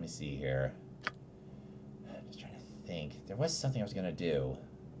 Let me see here. I'm just trying to think. There was something I was gonna do.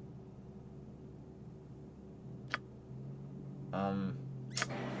 Where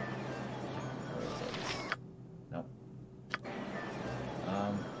is it? Nope.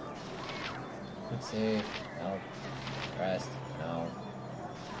 Quick save. No. Rest. No.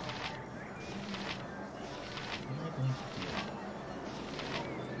 What am I going to do?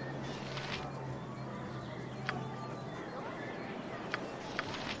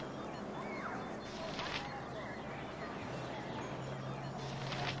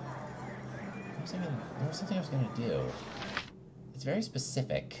 There was something I was going to do. It's very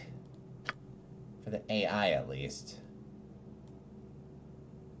specific. For the AI, at least.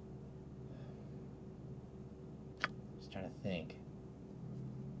 Just trying to think.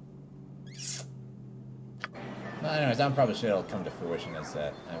 Well, anyways, I'm probably sure it'll come to fruition as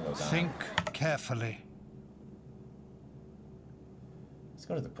time goes on. Think carefully. Let's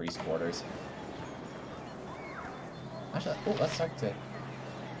go to the priest quarters. Actually, oh, let's talk to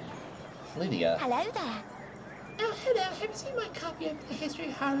Lydia. Hello there. Oh, hello. Have you seen my copy of the History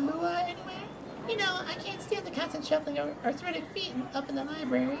of Harlua anywhere? You know, I can't stand the constant shuffling of arthritic feet up in the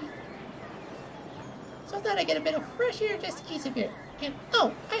library. So I thought I'd get a bit of fresh air just in case of it. And,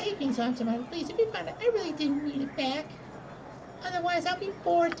 oh, I hate being so absent-minded. Please, if you find it, I really didn't read it back. Otherwise, I'll be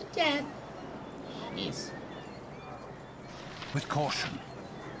bored to death. Jeez. With caution.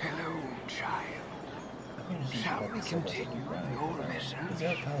 Hello, child. Shall we continue your lesson? Is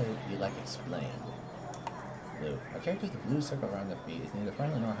there a color you'd like explained? Blue. Our characters with the blue circle around their feet is neither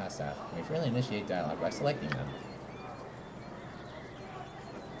friendly nor hostile. You may freely initiate dialogue by selecting them.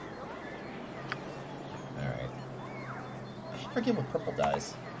 Alright. I forget what purple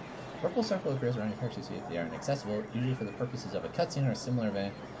does. Purple circle appears around your characters if they are inaccessible, usually for the purposes of a cutscene or a similar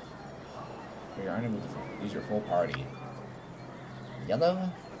event, where you're unable to use your full party.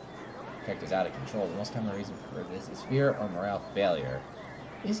 Yellow? Characters out of control. The most common reason for this is fear or morale failure.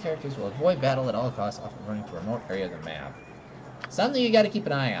 These characters will avoid battle at all costs, often running to a remote area of the map. Something you gotta keep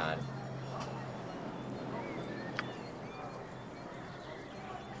an eye on.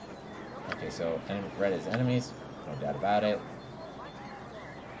 Okay, so red is enemies, no doubt about it.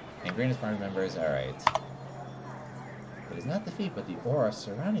 And green is party members, alright. It is not the feet, but the aura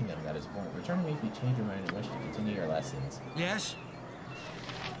surrounding them that is important. Return to me if you change your mind and wish to continue your lessons. Yes?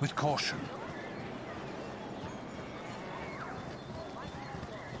 With caution.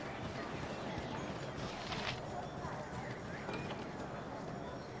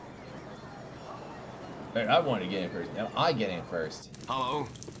 But I want to get in first. Now I get in first. Hello.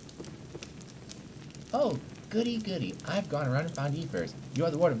 Oh, goody goody. I've gone around and found you first. You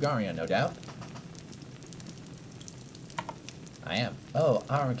are the Ward of Garion, no doubt. I am. Oh,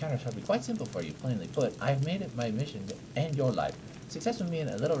 our encounter shall be quite simple for you, plainly put. I have made it my mission to end your life. Success will mean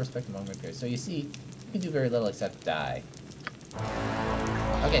a little respect among my peers. So you see, you can do very little except die.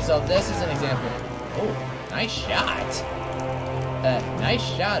 Okay, so this is an example. Oh, nice shot. Nice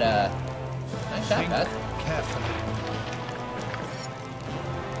shot, nice shot, Beth. Carefully.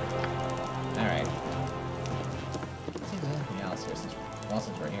 Alright. Let's see if there's anything else here,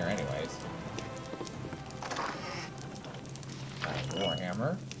 since we're here anyways.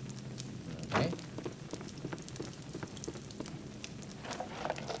 Warhammer. Okay.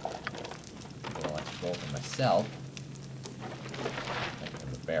 Get electric bolt for myself. Like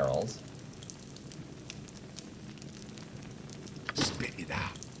the barrels. Spit it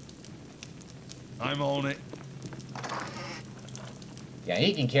out. I'm on it. Yeah,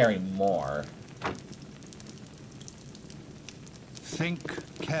 he can carry more. Think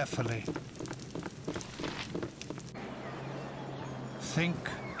carefully. Think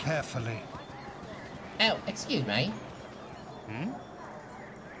carefully. Oh, excuse me. Hmm?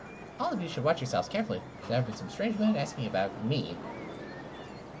 All of you should watch yourselves carefully. There have been some strange men asking about me.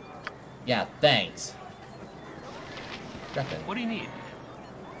 Yeah, thanks. Griffin. What do you need?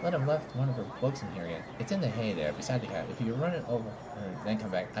 Let have left one of her books in here yet. It's in the hay there, beside the cow. If you run it over and then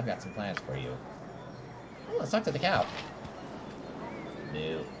come back, I've got some plans for you. Oh, let's talk to the cow.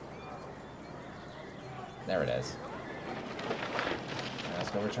 No. There it is. Now let's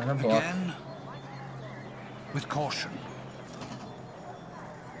go return her book. Again, with caution.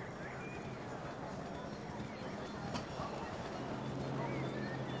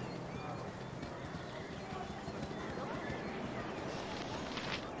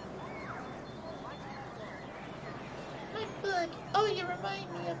 My book. Oh, you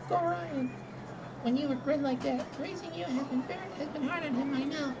remind me of Gorion. When you would grin like that, raising you has been hard on him, I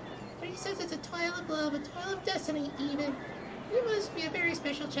know. but he says it's a toil of love, a toil of destiny, even. You must be a very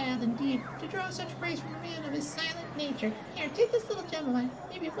special child indeed, to draw such praise from a man of his silent nature. Here, take this little gem of mine.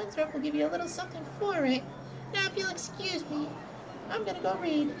 Maybe Winthrop will give you a little something for it. Now, if you'll excuse me, I'm gonna go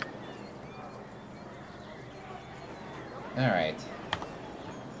read. Alright.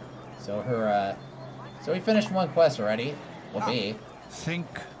 So her, so we finished one quest already. Whoopee. Think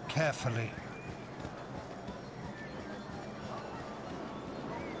carefully.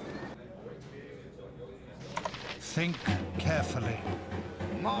 Think carefully.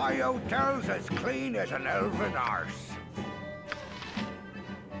 My hotel's as clean as an elven arse.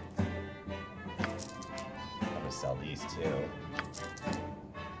 I'm gonna sell these two.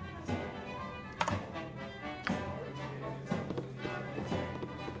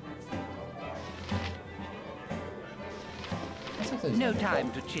 No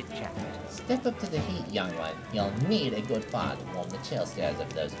time to chit-chat. Step up to the heat, young one. You'll need a good fire to warm the chill stares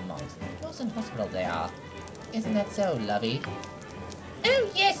of those monks. Close and hospital they are. Isn't that so, lovey? Oh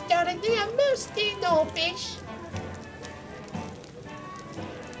yes, darling, they are most standoffish.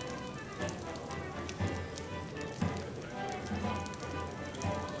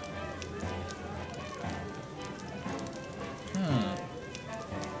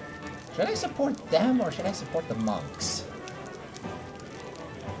 Should I support them or should I support the monks?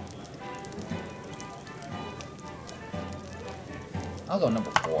 I'll go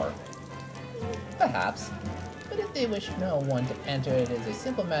number 4. Perhaps. But if they wish no one to enter, it is a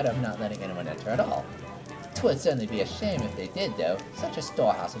simple matter of not letting anyone enter at all. 'Twould certainly be a shame if they did, though. Such a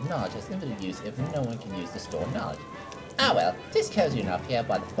storehouse of knowledge has limited use if no one can use the store of knowledge. Ah well, 'tis cozy enough here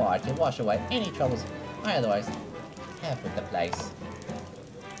by the fire to wash away any troubles I otherwise have with the place.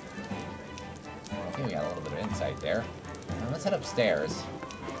 Okay, we got a little bit of insight there. Now let's head upstairs.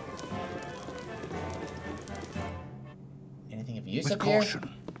 Anything of use up here?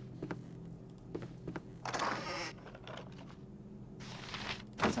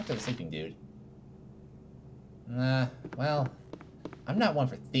 Let's talk to the sleeping dude. Well, I'm not one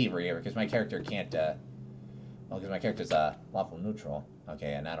for thievery here because my character can't, well, because my character's, lawful neutral.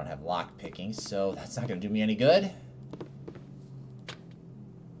 Okay, and I don't have lock picking, so that's not gonna do me any good.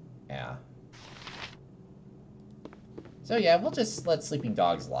 Yeah. So yeah, we'll just let sleeping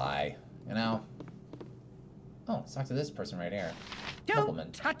dogs lie, you know? Oh, let's talk to this person right here. Don't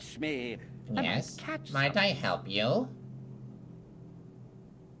Nobleman. touch me. Yes? Might I help you?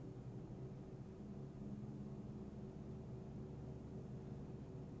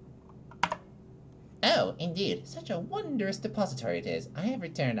 Oh, indeed. Such a wondrous depository it is. I have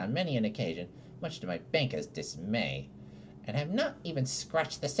returned on many an occasion, much to my banker's dismay, and have not even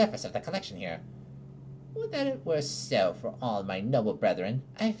scratched the surface of the collection here. Would that it were so for all my noble brethren.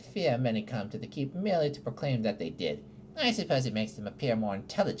 I fear many come to the keep merely to proclaim that they did. I suppose it makes them appear more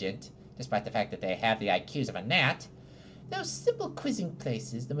intelligent, despite the fact that they have the IQs of a gnat. Those simple quizzing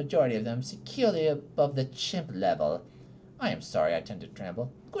places, the majority of them securely above the chimp level. I am sorry I tend to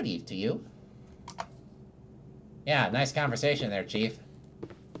tremble. Good eve to you. Yeah, nice conversation there, Chief.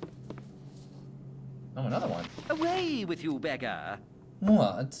 Oh, another one. Away with you, beggar.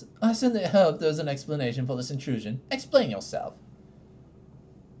 What? I certainly hope there's an explanation for this intrusion. Explain yourself.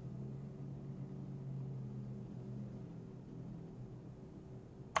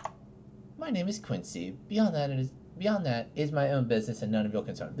 My name is Quincy. Beyond that is my own business and none of your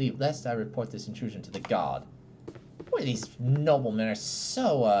concern. Leave, lest I report this intrusion to the guard. Boy, these noblemen are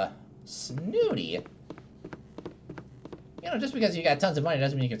so, snooty. You know, just because you got tons of money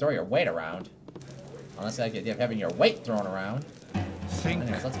doesn't mean you can throw your weight around. Unless I get having your weight thrown around. Think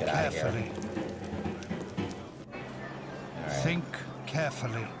Anyways, let's get out of here. carefully. Alright. Think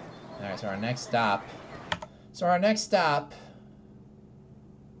carefully. Alright, so our next stop.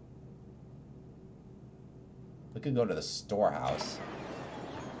 We could go to the storehouse.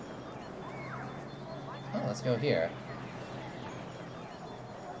 Oh, let's go here.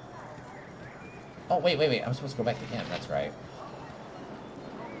 Oh, wait. I'm supposed to go back to him. That's right.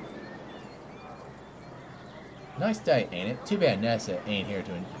 Nice day, ain't it? Too bad Nessa ain't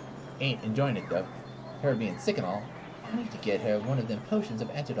enjoying it, though. Her being sick and all. I need to get her one of them potions of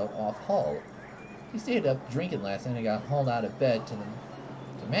antidote off Hull. He stayed up drinking last night and got hauled out of bed to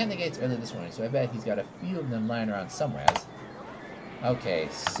man the gates early this morning, so I bet he's got a few of them lying around somewhere. Okay,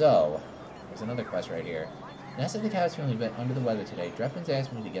 so there's another quest right here. Nessa the cow is feeling a bit under the weather today. Drepin's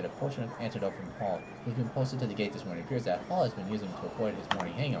asked me to get a portion of antidote from Hall, who's been posted to the gate this morning. It appears that Hall has been using to avoid his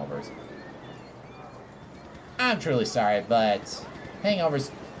morning hangovers. I'm truly sorry, but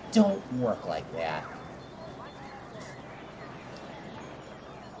hangovers don't work like that.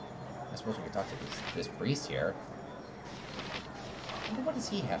 I suppose we could talk to this priest here. What does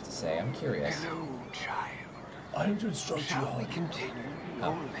he have to say? I'm curious. Hello, child. I'm to instruct you Shall on. we continue your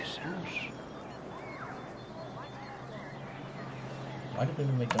lessons? Why do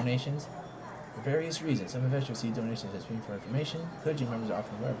people make donations? For various reasons. Some investors see donations as being for information. Clergy members are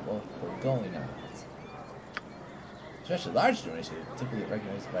often aware of what we're going on. Especially large donations, typically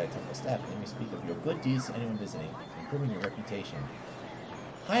recognized by a temple staff. They may speak of your good deeds to anyone visiting, improving your reputation.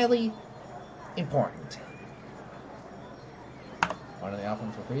 Highly important. Why don't they offer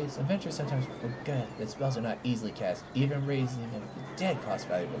them for free? Some adventurers sometimes forget that spells are not easily cast. Even raising the dead costs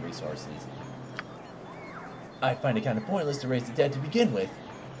valuable resources. I find it kind of pointless to raise the dead to begin with.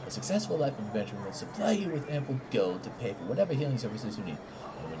 A successful life adventure will supply you with ample gold to pay for whatever healing services you need.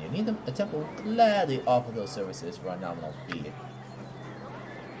 And when you need them, a temple will gladly offer those services for a nominal fee.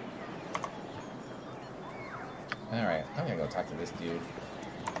 Alright, I'm gonna go talk to this dude.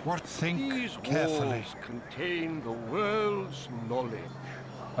 What? Think These carefully. walls contain the world's knowledge.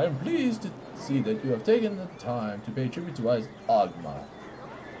 I am pleased to see that you have taken the time to pay tribute to us, Ogma.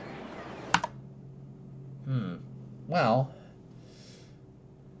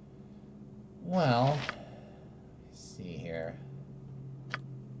 Well, let's see here.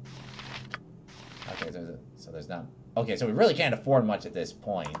 Okay, so there's not... Okay, so we really can't afford much at this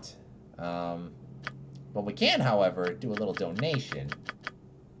point. But we can, however, do a little donation.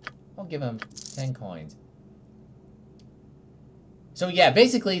 I'll give him 10 coins. So yeah,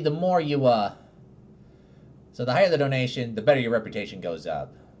 basically, the more you, so the higher the donation, the better your reputation goes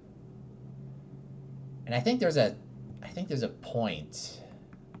up. And I think there's a point.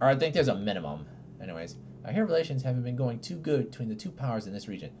 Or I think there's a minimum. Anyways, I hear relations haven't been going too good between the two powers in this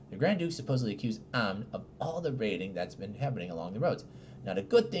region. The Grand Duke supposedly accused Amn of all the raiding that's been happening along the roads. Not a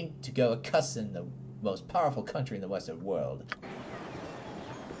good thing to go accusing the most powerful country in the Western world.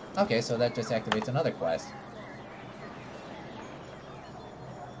 Okay, so that just activates another quest.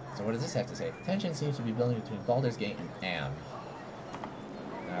 So what does this have to say? Tension seems to be building between Baldur's Gate and Amn.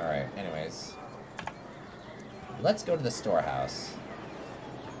 Alright, anyways. Let's go to the storehouse.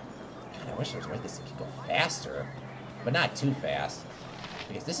 God, I wish there was a way this could go faster. But not too fast.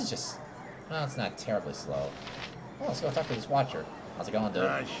 Because this is just... Well, it's not terribly slow. Oh, let's go talk to this watcher. How's it going, dude?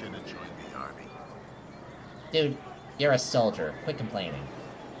 I should have joined the army. Dude, you're a soldier. Quit complaining.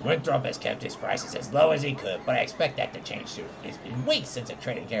 Winthrop has kept his prices as low as he could, but I expect that to change soon. It's been weeks since a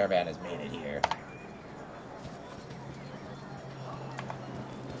trading caravan has made it here.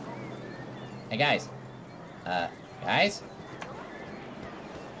 Hey, guys. Guys?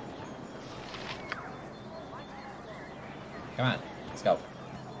 Come on, let's go.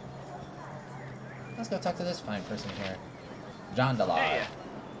 Let's go talk to this fine person here. John Delard.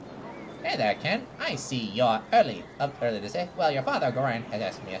 Hey there, Ken. I see you're up early to say. Well, your father, Goran, has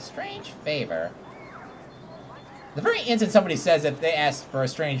asked me a strange favor. The very instant somebody says that they ask for a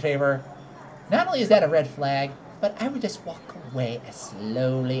strange favor, not only is that a red flag, but I would just walk away as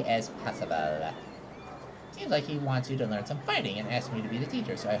slowly as possible. Seems like he wants you to learn some fighting and asked me to be the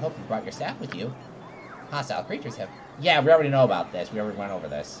teacher, so I hope you brought your staff with you. Hostile creatures have... Yeah, we already know about this. We already went over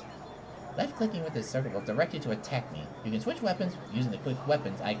this. Left-clicking with this circle will direct you to attack me. You can switch weapons using the quick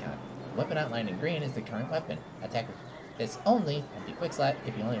weapons icon. The weapon outlined in green is the current weapon. Attack with this only empty quick slot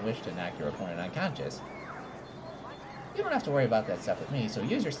if you only wish to knock your opponent unconscious. You don't have to worry about that stuff with me, so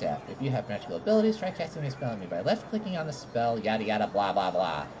use your staff. If you have magical abilities, try casting a spell on me by left-clicking on the spell, yada yada blah blah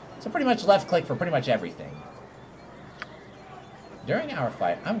blah. So pretty much left-click for pretty much everything. During our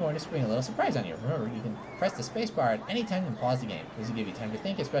fight, I'm going to spring a little surprise on you. Remember, you can press the spacebar at any time and pause the game. This will give you time to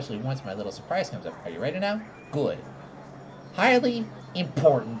think, especially once my little surprise comes up. Are you ready now? Good. Highly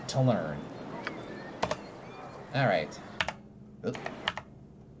important to learn. Alright. I'm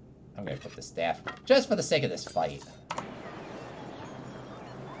going to put the staff just for the sake of this fight.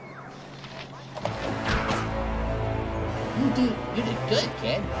 You did good,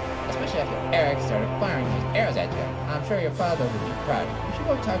 kid. Especially after Eric started firing those arrows at you. I'm sure your father would be proud. You should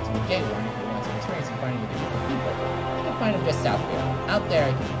go talk to the Gateway if you want some experience in fighting with a group of people. You can find him just south here. Out there,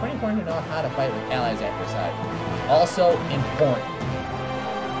 it can be pretty important to know how to fight with allies at your side. Also important.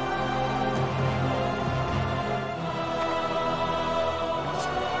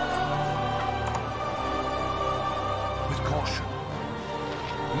 With caution.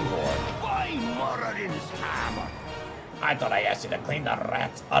 Why Moradin's hammer? I thought I asked you to clean the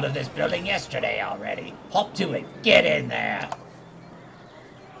rats out of this building yesterday already. Hop to it. Get in there.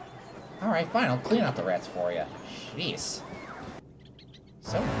 Alright, fine. I'll clean out the rats for you. Jeez.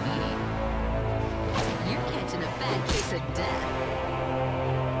 So needy. You're catching a bad case of death.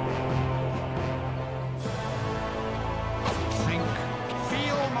 Think.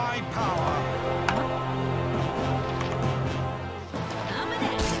 Feel my power.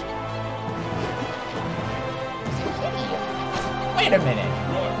 Wait a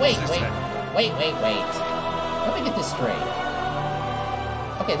minute. Wait. Let me get this straight.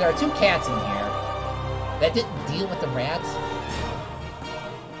 Okay, there are 2 cats in here that didn't deal with the rats.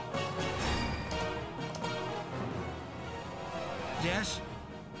 Yes?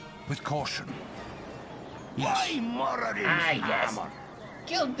 With caution. Why Moradin's yes. hammer?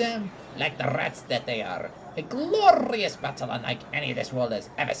 Killed them like the rats that they are. A glorious battle unlike any this world has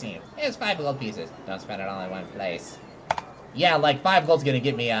ever seen. Here's 5 gold pieces. Don't spend it all in one place. Yeah, like 5 gold's gonna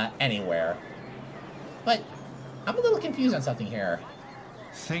get me anywhere. But I'm a little confused on something here.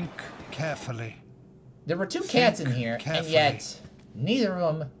 Think carefully. There were 2 cats in here, and yet neither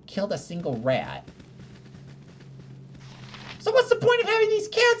of them killed a single rat. So what's the point of having these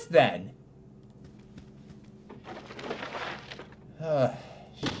cats then?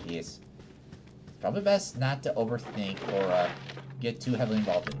 Jeez. It's probably best not to overthink or get too heavily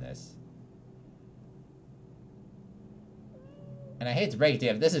involved in this. And I hate to break it to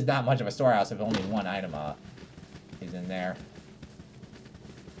you, this is not much of a storehouse if only 1 item is in there.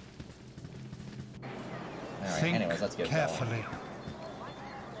 Alright, anyways, let's get carefully.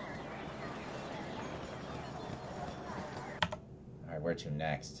 Alright, where to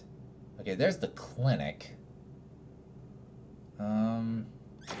next? Okay, there's the clinic. We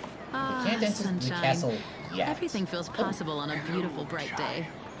can't enter the castle yet. Everything feels possible on a beautiful, bright day.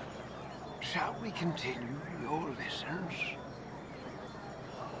 Shall we continue your lessons?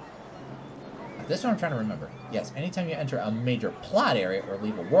 This is what I'm trying to remember. Yes, anytime you enter a major plot area or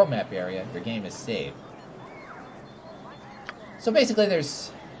leave a world map area, your game is saved. So basically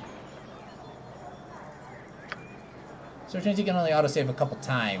there's... So which means you can only autosave a couple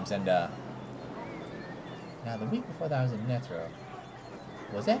times, and now the week before that I was in Netro.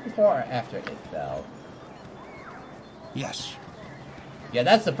 Was that before or after it fell? Yes. Yeah,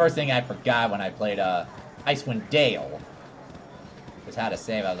 that's the first thing I forgot when I played Icewind Dale. Was how to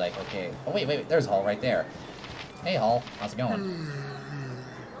save. I was like, okay. Oh wait, there's Hull right there. Hey Hull, how's it going?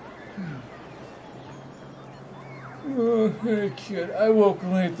 Hey kid, I woke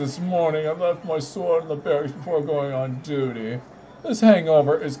late this morning. I left my sword in the barracks before going on duty. This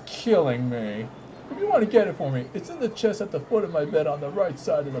hangover is killing me. If you want to get it for me, it's in the chest at the foot of my bed on the right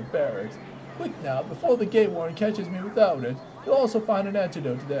side of the barracks. Quick now, before the gate warden catches me without it. You'll also find an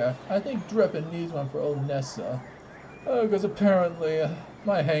antidote there. I think Drippin needs one for old Nessa. Because apparently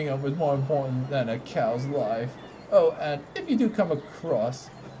my hangover is more important than a cow's life. Oh, and if you do come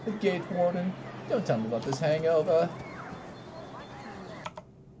across the gate warden, don't tell me about this hangover.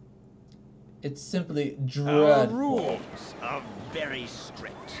 It's simply dreadful. Our rules are very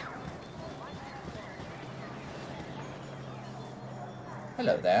strict.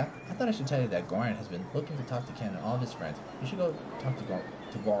 Hello there. I thought I should tell you that Gorion has been looking to talk to Ken and all of his friends. You should go talk to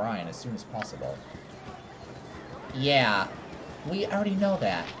Gorion as soon as possible. Yeah, we already know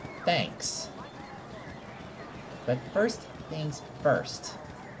that. Thanks. But first things first.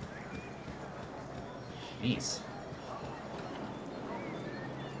 Jeez.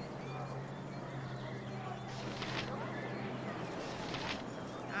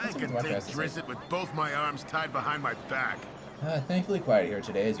 I can take Drizzt with both my arms tied behind my back. Thankfully quiet here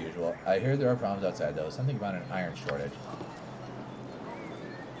today as usual. I hear there are problems outside though. Something about an iron shortage.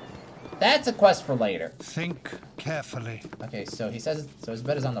 That's a quest for later. Think carefully. Okay, so he says so his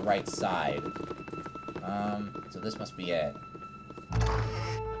bed is on the right side. So this must be it.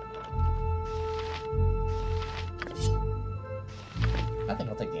 I think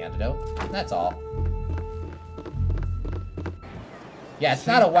I'll take the antidote. That's all. Yeah, it's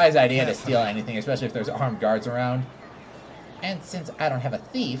not a wise idea to steal anything, especially if there's armed guards around. And since I don't have a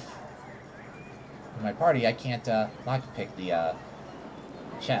thief in my party, I can't lockpick the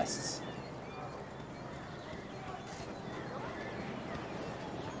chests.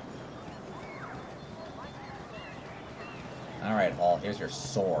 Alright, Hall, here's your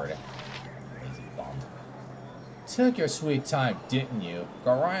sword. Lazy bum. Took your sweet time, didn't you?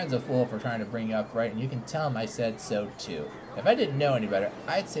 Gorion's a fool for trying to bring you up right, and you can tell him I said so too. If I didn't know any better,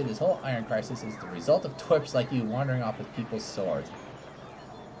 I'd say this whole iron crisis is the result of twerps like you wandering off with people's swords.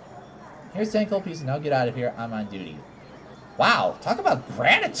 Here's 10 gold pieces, and I'll get out of here. I'm on duty. Wow, talk about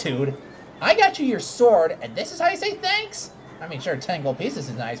gratitude! I got you your sword, and this is how you say thanks? I mean, sure, 10 gold pieces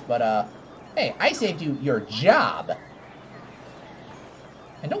is nice, but, hey, I saved you your job.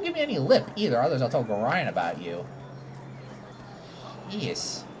 And don't give me any lip, either, otherwise I'll tell Gorion about you.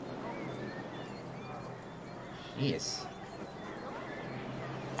 Jeez. Jeez.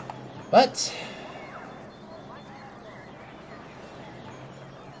 But...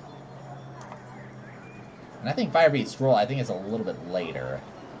 and I think Firebeat Scroll, I think it's a little bit later,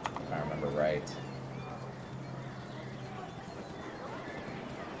 if I remember right.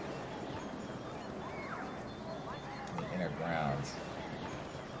 grounds.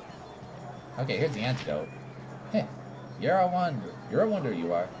 Okay, here's the antidote. Heh, you're a wonder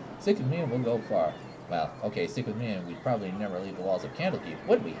you are. Stick with me and we'll go far. Well, okay, stick with me and we'd probably never leave the walls of Candlekeep,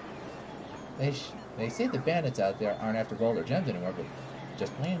 would we? They say the bandits out there aren't after gold or gems anymore, but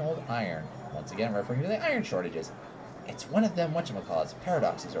just plain old iron. Once again, referring to the iron shortages. It's one of them, whatchamacallits,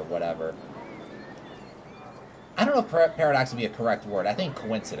 paradoxes or whatever. I don't know if paradox would be a correct word. I think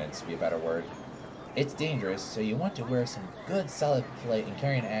coincidence would be a better word. It's dangerous, so you want to wear some good solid plate and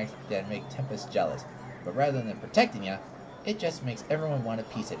carry an axe that make Tempest jealous. But rather than protecting you, it just makes everyone want a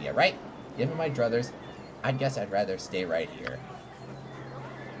piece of you, right? Given my druthers, I guess I'd rather stay right here.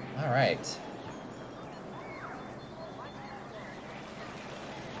 Alright.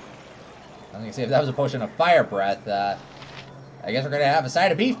 I was gonna say, if that was a potion of fire breath, I guess we're gonna have a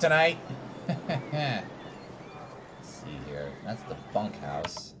side of beef tonight. Let's see here. That's the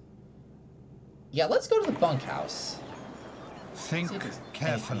bunkhouse. Yeah, let's go to the bunkhouse. Think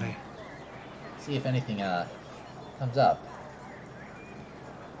carefully. See if anything comes up.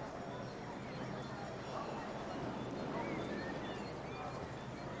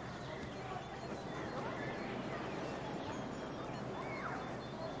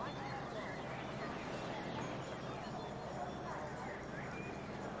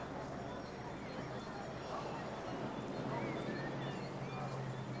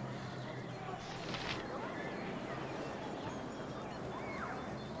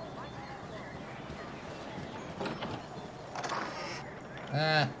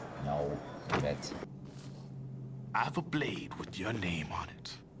 No. Leave it. I have a blade with your name on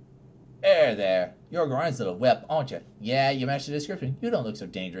it. There. You're Grind's little whip, aren't you? Yeah, you match the description. You don't look so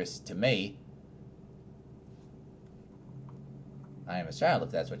dangerous to me. I am his child,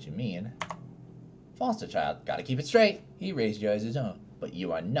 if that's what you mean. Foster child. Gotta keep it straight. He raised you as his own, but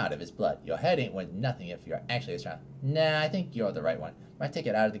you are not of his blood. Your head ain't worth nothing if you're actually his child. Nah, I think you're the right one. Might take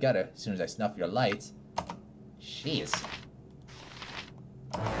it out of the gutter as soon as I snuff your lights. Jeez.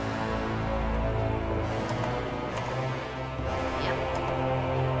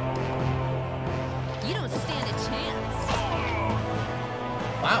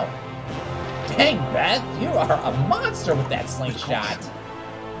 Wow. Dang, Beth, you are a monster with that slingshot.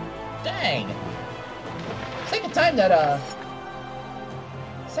 Dang.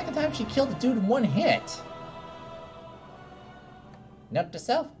 Second time she killed a dude in one hit. Note to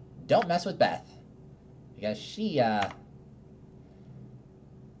self, don't mess with Beth. Because she,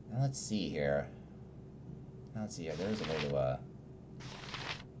 let's see here. There's a way to,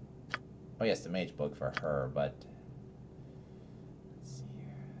 oh yes, the mage book for her, but...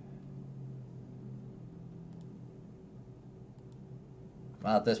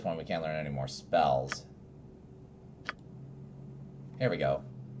 Well, at this point, we can't learn any more spells. Here we go.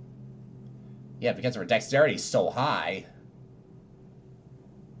 Yeah, because her dexterity is so high.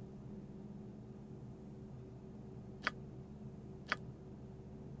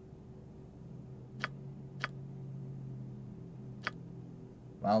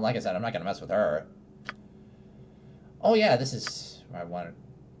 Well, like I said, I'm not going to mess with her. Oh, yeah, this is where I wanted...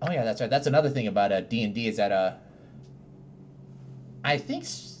 Oh, yeah, that's right. That's another thing about D&D is that, I think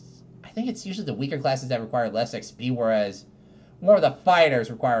it's usually the weaker classes that require less XP, whereas more of the fighters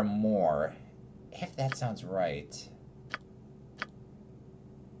require more. If that sounds right.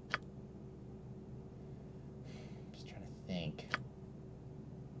 Just trying to think.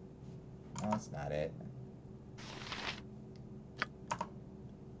 No, that's not it.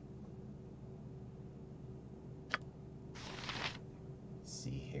 Let's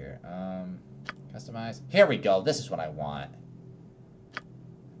see here. Customize. Here we go. This is what I want.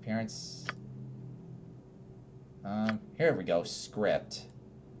 Appearance. Here we go. Script.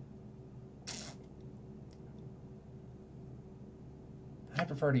 I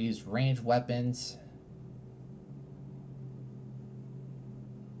prefer to use ranged weapons.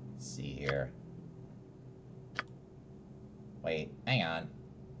 Let's see here. Wait, hang on.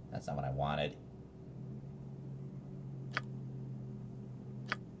 That's not what I wanted.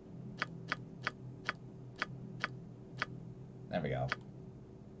 There we go.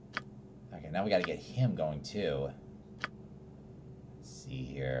 Okay, now we gotta get him going too. Let's see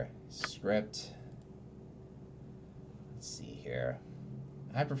here. Script. Let's see here.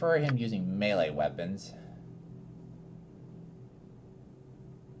 I prefer him using melee weapons.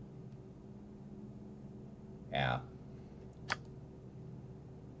 Yeah.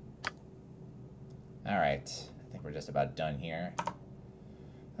 Alright. I think we're just about done here.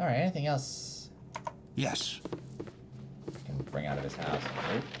 Alright, anything else? Yes. I can bring out of his house.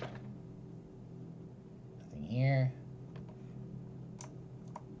 Nope. Nothing here.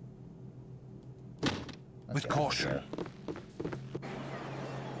 With caution.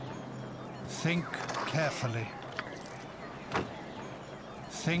 Think carefully.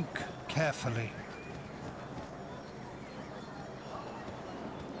 Think carefully.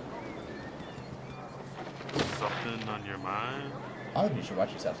 Something on your mind? All of you should watch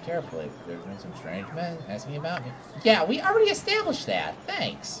yourselves carefully. There's been some strange men asking about me. Yeah, we already established that.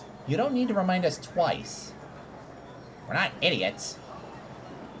 Thanks. You don't need to remind us twice. We're not idiots.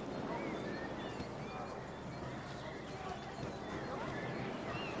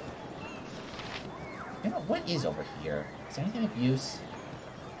 You know, what is over here? Is there anything of use?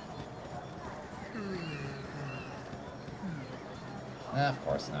 Of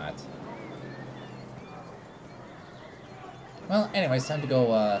course not. Well, anyways, time to go,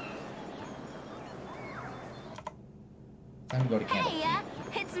 to Candle.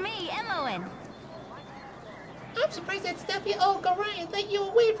 Hey, it's me, Emmoen. I'm surprised that stuffy old Gorion let you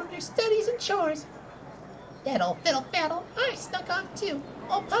away from your studies and chores. That old fiddle-faddle, I snuck off too.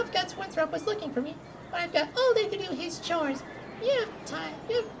 Old Puff Guts Winthrop was looking for me, but I've got all day to do his chores. You have time.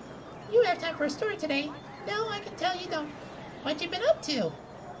 You have time for a story today. No, I can tell you don't. What you been up to?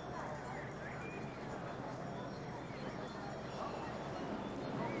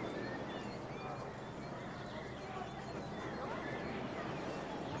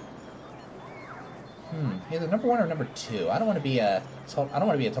 Either number 1 or number 2. I don't want to be a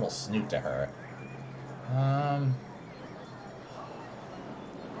total snoot to her.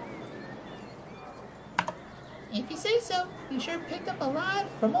 If you say so, you sure picked up a lot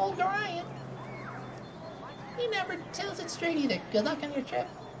from old Gorion. He never tells it straight either. Good luck on your trip.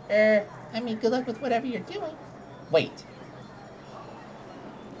 Good luck with whatever you're doing. Wait.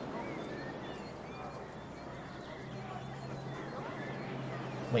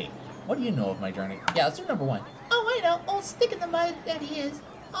 Wait, what do you know of my journey? Yeah, let's do number 1. Oh, I know. Old stick in the mud that he is.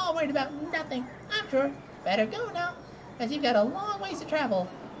 All worried about nothing. I'm sure. Better go now, as you've got a long ways to travel.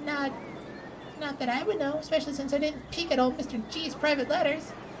 Not that I would know, especially since I didn't peek at old Mr. G's private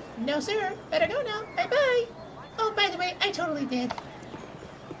letters. No, sir. Better go now. Bye-bye. Oh, by the way, I totally did.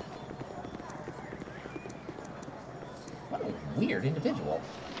 What a weird individual.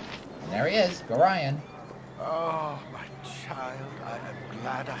 And there he is, Gorion. Oh, my child, I am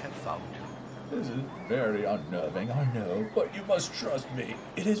glad I have found you. This is very unnerving, I know, but you must trust me.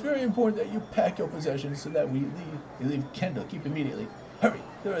 It is very important that you pack your possessions so that we leave Candlekeep immediately. Hurry,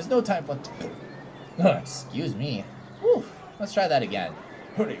 there is no time for... Excuse me. Whew. Let's try that again.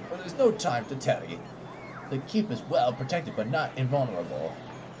 Hurry, for there's no time to tarry. The keep is well protected, but not invulnerable.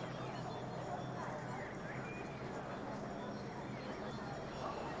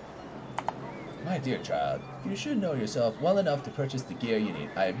 My dear child, you should know yourself well enough to purchase the gear you need.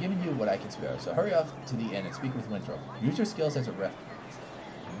 I have given you what I can spare, so hurry off to the inn and speak with Winthrop. Use your skills as a reference.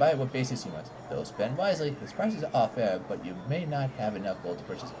 Buy what basis you must. Though spend wisely, his prices are fair, but you may not have enough gold to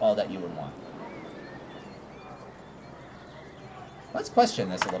purchase all that you would want. Let's question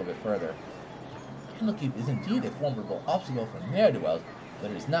this a little bit further. Candlekeep is indeed a formidable obstacle for ne'er-do-wells,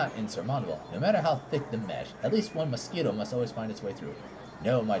 but it is not insurmountable. No matter how thick the mesh, at least one mosquito must always find its way through.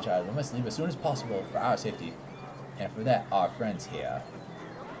 No, my child, we must leave as soon as possible for our safety, and for that, our friends here.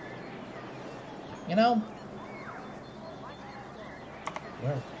 You know?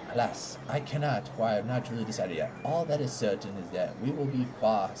 Well, alas, I cannot, for I have not truly decided yet. All that is certain is that we will be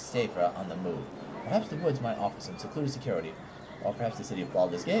far safer on the move. Perhaps the woods might offer some secluded security, or perhaps the city of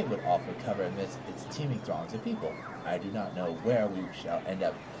Baldur's Gate would offer cover amidst its teeming throngs of people. I do not know where we shall end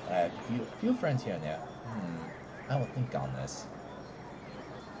up. I have few friends here and there. I will think on this.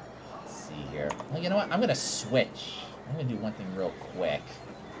 Let's see here. Well, you know what? I'm gonna switch. I'm gonna do one thing real quick.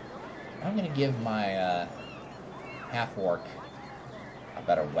 I'm gonna give my half-orc a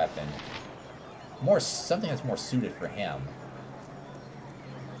better weapon. Something that's more suited for him.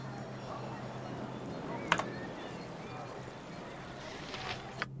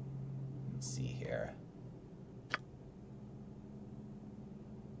 Let's see here.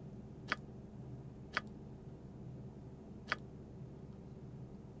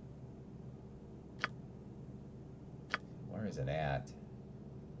 Where is it at?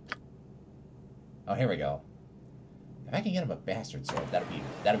 Oh, here we go. If I can get him a bastard sword, that'll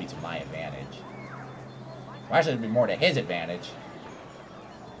be to my advantage. Well, actually, it'd be more to his advantage.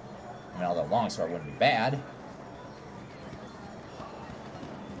 I mean, although longsword wouldn't be bad.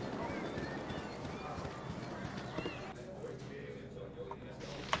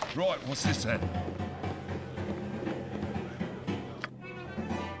 Right, what's this then?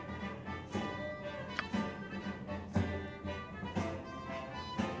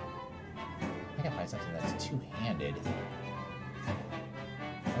 I gotta find something that's two-handed.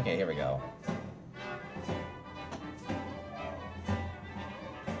 Okay, here we go.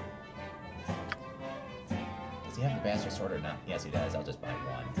 he have the Bastard Sword or not? Yes, he does. I'll just buy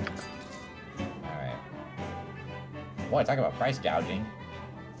one. Alright. Boy, talk about price gouging.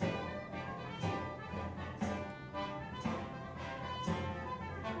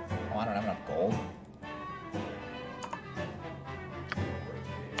 Oh, I don't have enough gold.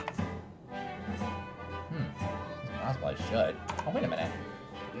 It's possible I should. Oh, wait a minute.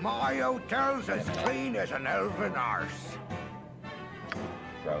 My hotel's as clean as an elven arse.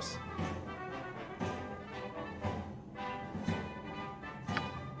 Gross.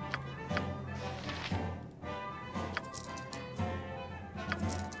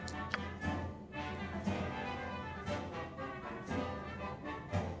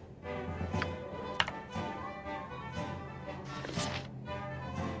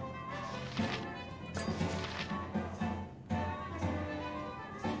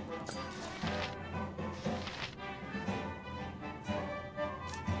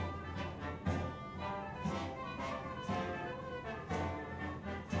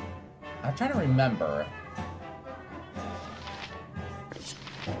 I'm trying to remember.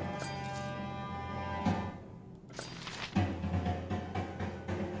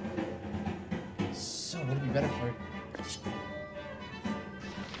 So, would it be better for... I'm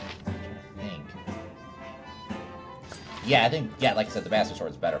trying to think. Yeah, I think, yeah, like I said, the Bastard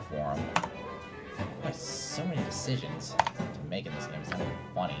Sword's better for him. Boy, so many decisions to make in this game. It's not even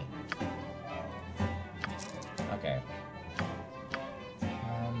funny. Okay.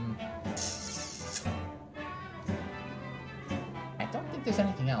 I don't think there's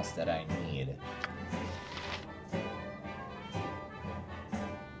anything else that I need. I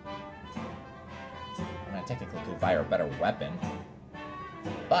mean, I technically could buy her a better weapon,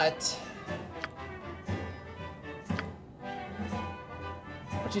 but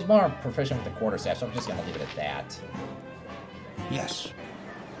she's more proficient with the quarterstaff, so I'm just gonna leave it at that. Yes.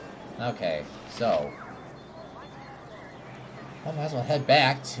 Okay, so I might as well head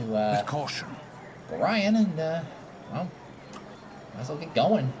back to with caution. Gorion and well, might as well get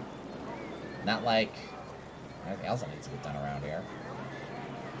going. Not like anything else that needs to get done around here.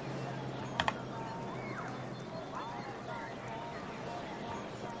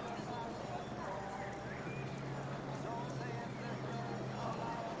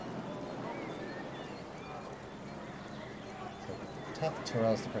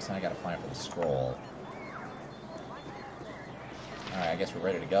 Tutorial is the person I gotta find for the scroll. Alright, I guess we're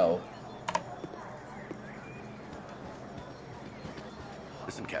ready to go.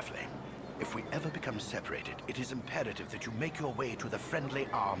 Listen carefully. If we ever become separated, it is imperative that you make your way to the Friendly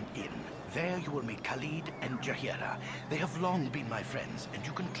Arm Inn. There you will meet Khalid and Jahira. They have long been my friends, and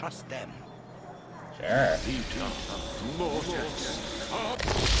you can trust them. Sure.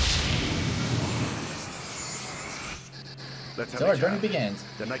 Let's So our journey begins.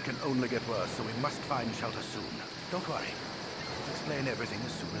 The night can only get worse, so we must find shelter soon. Don't worry. I'll explain everything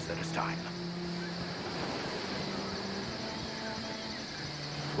as soon as there is time.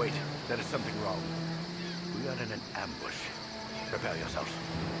 Wait, there is something wrong. We are in an ambush. Prepare yourself.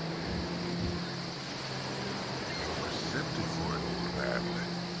 You're receptive for it, old man.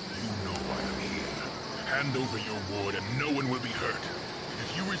 You know why I'm here. Hand over your ward and no one will be hurt.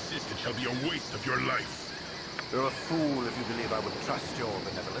 If you resist, it shall be a waste of your life. You're a fool if you believe I would trust your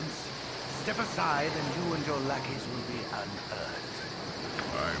benevolence. Step aside and you and your lackeys will be unhurt.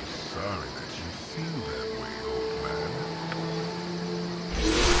 I'm sorry that you feel that way, old man.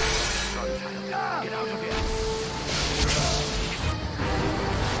 Run, child. Get out of here.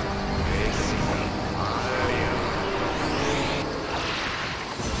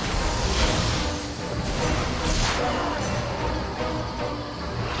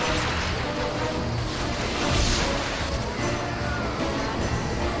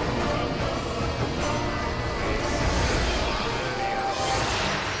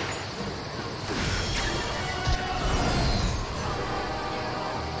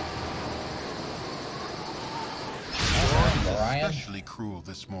 Especially cruel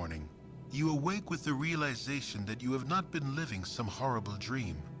this morning. You awake with the realization that you have not been living some horrible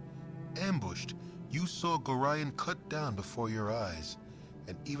dream. Ambushed, you saw Gorion cut down before your eyes,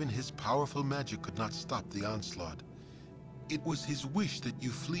 and even his powerful magic could not stop the onslaught. It was his wish that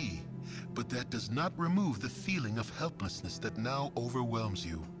you flee, but that does not remove the feeling of helplessness that now overwhelms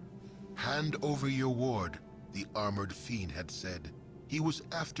you. Hand over your ward, the armored fiend had said. He was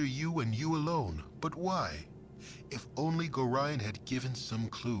after you and you alone, but why? If only Gorion had given some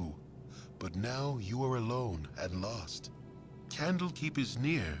clue. But now you are alone and lost. Candlekeep is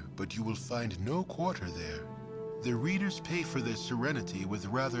near, but you will find no quarter there. The readers pay for their serenity with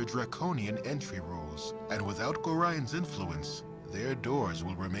rather draconian entry rules, and without Gorion's influence, their doors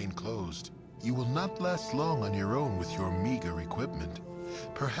will remain closed. You will not last long on your own with your meager equipment.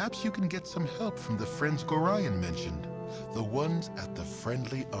 Perhaps you can get some help from the friends Gorion mentioned, the ones at the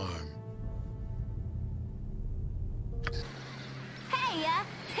Friendly Arm. Hey,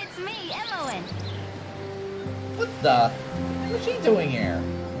 it's me, Emmeline. What's she doing here?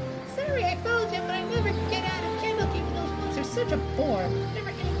 Sorry I followed you, but I never get out of Candlekeep. Those monks are such a bore.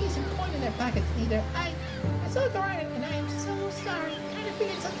 Never getting me some coin in their pockets either. I saw Gorion and I am so sorry. Kind of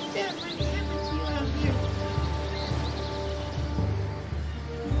figured something bad might happen to you out here.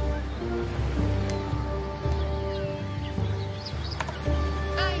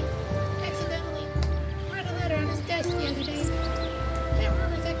 I accidentally read a letter on his desk the other day. Can't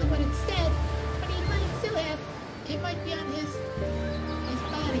remember exactly what it said, but he might still have. It might be on his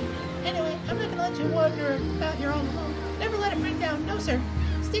body. Anyway, I'm not gonna let you wander about here all alone. Never let a friend down. No, sir.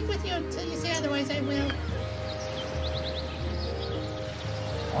 Stick with you until you say otherwise. I will.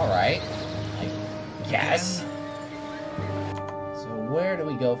 Alright. I guess. So where do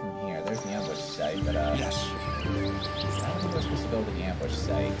we go from here? There's the ambush site, but Yes. I don't think we're supposed to go to the ambush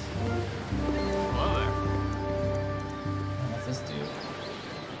site. Well there. What's this do?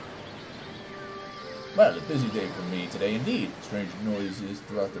 Well, a busy day for me today indeed. Strange noises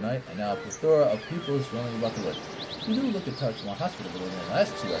throughout the night, and now a plethora of people is roaming about the wood. You do look a touch more hospitable than the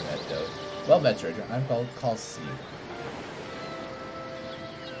last two I met, though. Well met, stranger. I'm called Steve.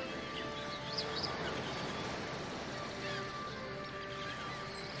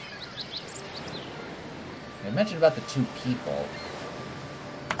 I mentioned about the two people.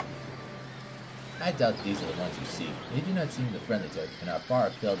 I doubt these are the ones you seek. They do not seem the friendly type, and are far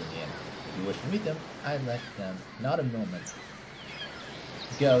afield in the end. If you wish to meet them, I let them not a moment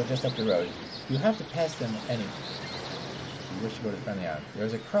go just up the road. You have to pass them anyway. If you wish to go to the Friendly Arm, there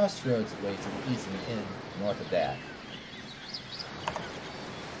is a crossroads way to the east and an inn north of that.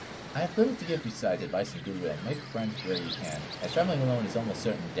 I have little to give besides advice and goodwill. Make friends where you can, as traveling alone is almost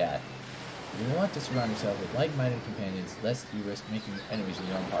certain death. You want to surround yourself with like-minded companions, lest you risk making enemies in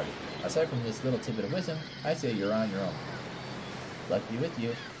your own party. Aside from this little tidbit of wisdom, I say you're on your own. Luck be with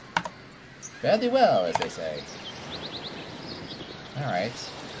you. Fare thee well, as they say. Alright.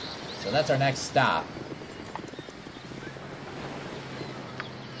 So that's our next stop.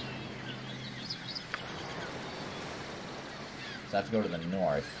 So I have to go to the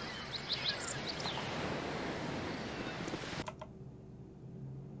north.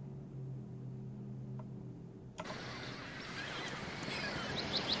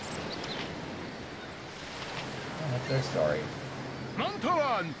 What's their story?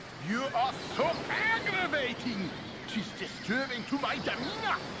 Montalon, you are so aggravating! 'Tis disturbing to my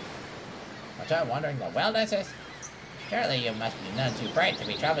demeanor! Watch out, wandering the wildernesses. Surely you must be none too bright to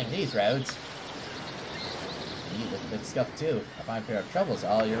be traveling these roads. You look a bit scuffed too. A fine pair of troubles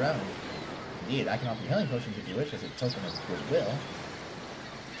all your own. Indeed, I can offer healing potions if you wish as a token of goodwill.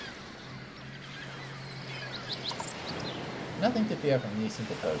 Nothing to fear from these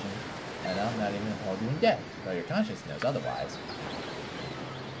simple potions, and I'll not even hold you in debt, though your conscience knows otherwise.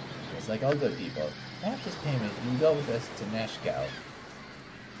 It's like all good people. After this payment, you go with us to Nashkel.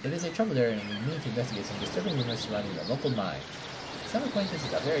 It is a troubled area and we need to investigate some disturbing rumors surrounding the local mine. Some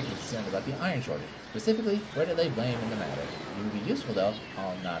acquaintances are very concerned about the iron shortage. Specifically, where do they blame in the matter? It would be useful though,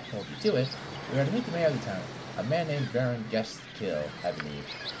 I'll not hold you to it. We are to meet the mayor of the town, a man named Baron Gestkill, I believe.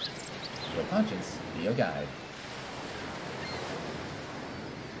 Your conscience be your guide.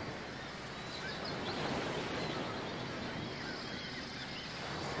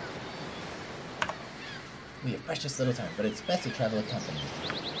 We have precious little time, but it's best to travel accompanied.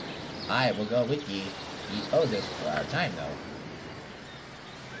 I will go with ye. Ye owes us for our time, though.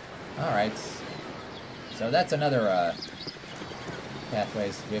 Alright. So that's another,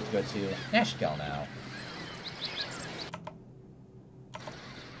 pathways. We have to go to Nashkel now.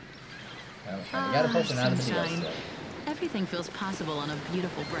 We got a potion out of the deal still. Everything feels possible on a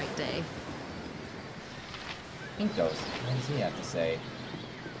beautiful, bright day. Inkos, what does he have to say?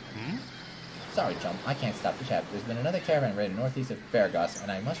 Sorry, chum, I can't stop the chat. There's been another caravan raid northeast of Faragos,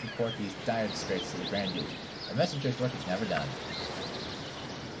 and I must report these dire disgraces to the Grand Duke. A messenger's work is never done.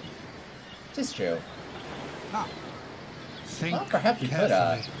 'Tis true. Well, perhaps you could,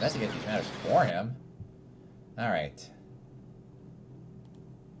 investigate these matters for him. Alright.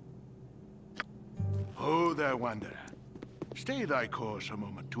 Ho there, wanderer. Stay thy course a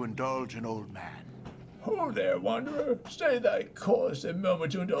moment to indulge an old man. Ho there, wanderer. Stay thy course a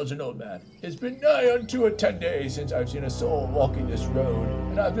moment to indulge an old man. It's been nigh unto 10 days since I've seen a soul walking this road,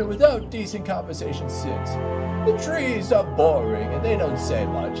 and I've been without decent conversation since. The trees are boring, and they don't say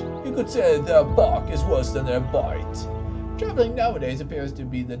much. You could say their bark is worse than their bite. Traveling nowadays appears to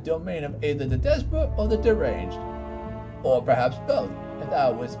be the domain of either the desperate or the deranged. Or perhaps both. If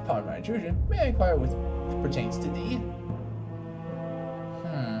thou wouldst pardon my intrusion, may I inquire what pertains to thee?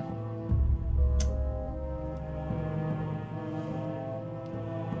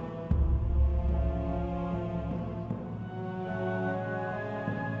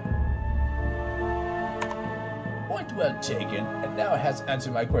 Point well taken, and thou hast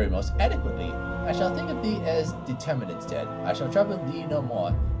answered my query most adequately. I shall think of thee as determined instead. I shall trouble thee no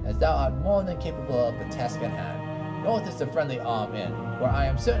more, as thou art more than capable of the task at hand. North is the friendly arm in, where I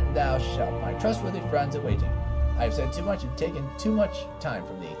am certain thou shalt find trustworthy friends awaiting. I have said too much and taken too much time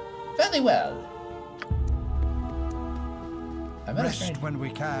from thee. Fare thee well! Rest when we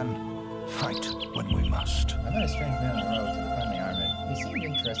can, fight when we must. I met a strange man on the road to the friendly armament. He seemed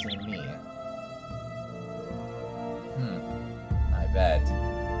interested in me. I bet.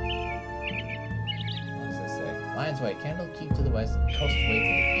 What does this say? Lion's Way, Candle Keep to the west, Coast Way to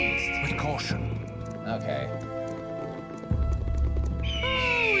the east. With caution. Okay.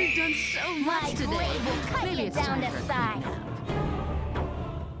 Oh, we've done so much today. Maybe it's time for a clean up.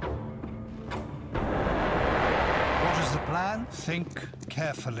 What is the plan? Think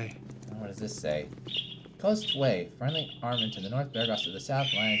carefully. What does this say? Coast Way, friendly armament to the north, Beargrass to the south,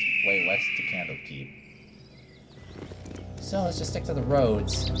 Lion's Way west to Candlekeep. So let's just stick to the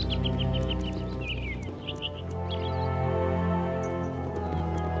roads. So yeah,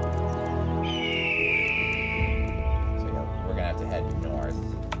 we're gonna have to head north.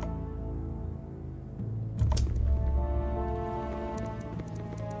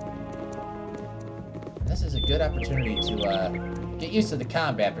 This is a good opportunity to get used to the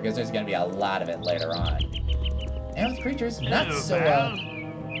combat because there's gonna be a lot of it later on. And with creatures, not so friendly.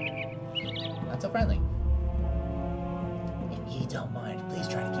 Don't mind. Please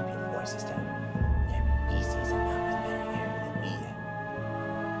try to keep your voices down. NPCs are not with better hearing than me.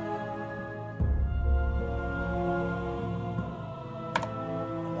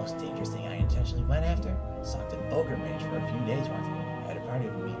 The most dangerous thing I intentionally went after? Sought an ogre mage for a few days once. I had a party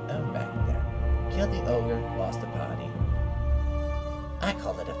of me own back there. Killed the ogre, lost the party. I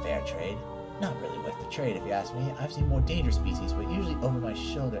call it a fair trade. Not really worth the trade if you ask me. I've seen more dangerous species, but usually over my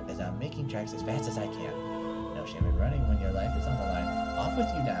shoulder as I'm making tracks as fast as I can. No shame in running when your life is on the line. Off with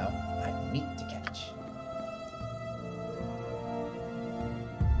you now. I've meat to catch.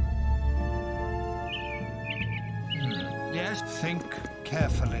 Yes, think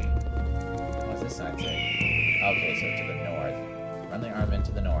carefully. What's this sign say? Okay, so to the north. Run the armament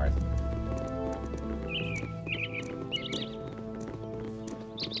to the north.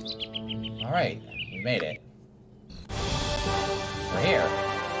 Alright, we made it. We're here.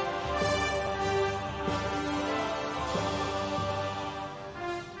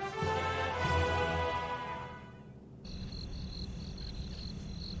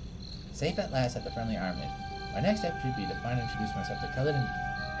 Safe at last at the friendly armament. My next step should be to find and introduce myself to Culloden.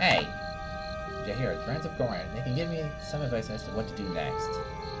 Hey! Jahir, friends of Goran. They can give me some advice as to what to do next.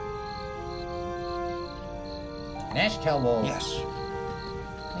 Nash Kel will... Yes. You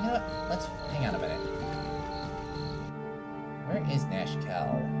know what? Let's... hang on a minute. Where is Nash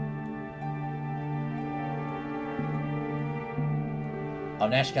Kel? Oh,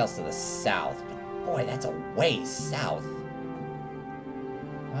 Nash Kel's to the south. Boy, that's a ways south.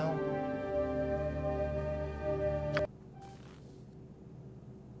 Well...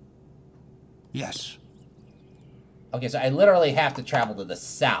 Yes. Okay, so I literally have to travel to the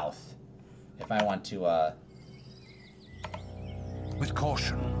south if I want to, With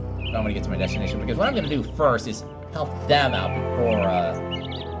caution. if I want to get to my destination. Because what I'm going to do first is help them out before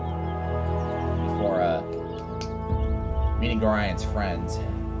meeting Gorion's friends.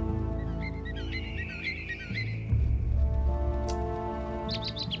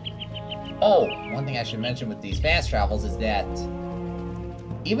 Oh, one thing I should mention with these fast travels is that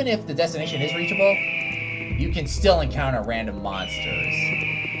even if the destination is reachable, you can still encounter random monsters.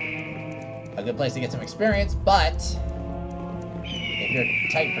 A good place to get some experience, but if you're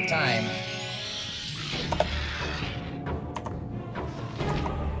tight for time...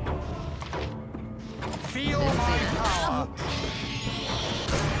 Feel my power!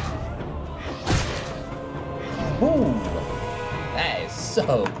 Ooh! That is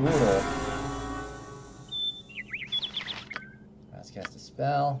so cool. Let's cast a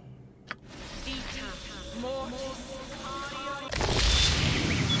spell.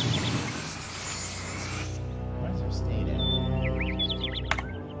 What is her state in?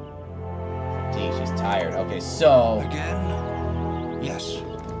 Fatigue, she's tired. Okay, so... Again? Yes.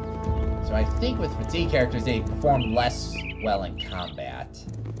 So I think with fatigue characters, they perform less well in combat.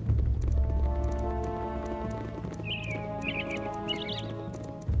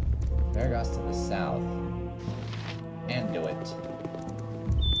 Beargost to the south. And do it.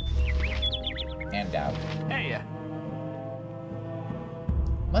 And out. Hey,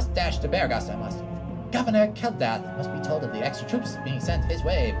 Must dash to Beargost, I must. Governor Keldath must be told of the extra troops being sent his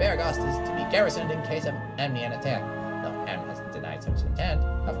way. Beargost is to be garrisoned in case of enemy attack. Though M has denied such intent,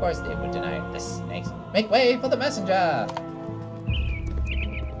 of course they would deny the snakes. Make way for the messenger!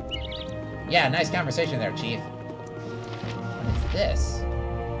 Yeah, nice conversation there, Chief. What is this?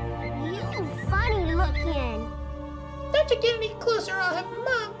 You funny looking. Don't you get any closer or I'll have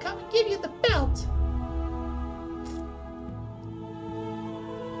Mom come and give you the belt.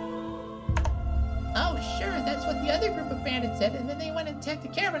 Oh, sure, that's what the other group of bandits said, and then they went and attacked the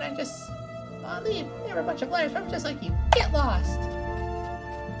caravan and just... Oh, leave. They were a bunch of liars, probably just like you. Get lost!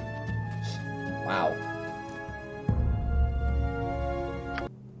 Wow.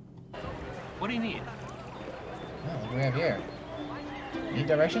 what do you need? Well, what do we have here? Need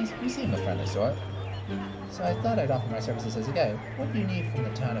directions? You seem a friendly sort. So I thought I'd offer my services as a guide. What do you need from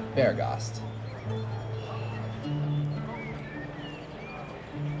the town of Beargost?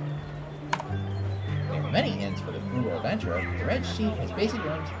 There are many inns for the frugal adventurer. The Red Sheep has basic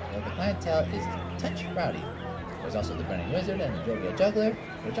rooms where the clientele is a touch rowdy. There's also the Burning Wizard and the Jovial Juggler,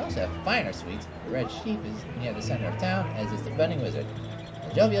 which also have finer suites. The Red Sheep is near the center of town, as is the Burning Wizard.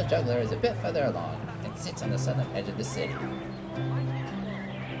 The Jovial Juggler is a bit further along and sits on the southern edge of the city.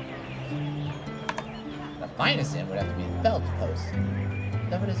 The finest inn would have to be Feld Post,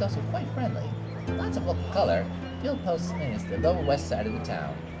 though it is also quite friendly. Lots of local color. Field Post Inn is the lower west side of the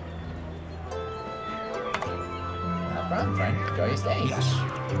town. No problem, friend. Enjoy your stay. Yes.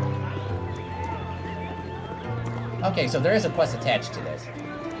 Okay, so there is a quest attached to this. In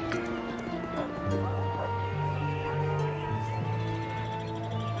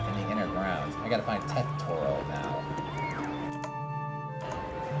the inner grounds. I gotta find Toro now.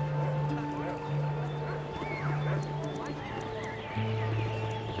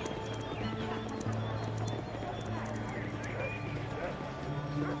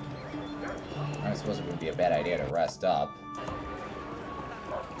 I suppose it would be a bad idea to rest up.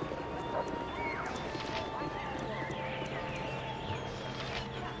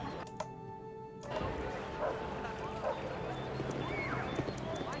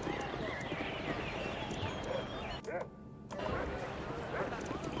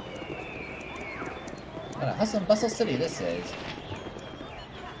 What a hustle and bustle city this is.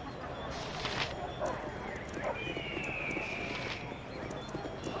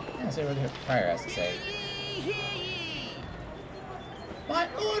 Let's see what the prior has to say. By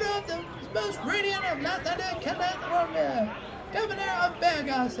order of the most radiant of Lathander Kalanromir, Governor of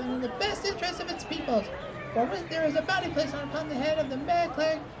Beargost, and in the best interest of its peoples, for which there is a bounty placed upon the head of the Mad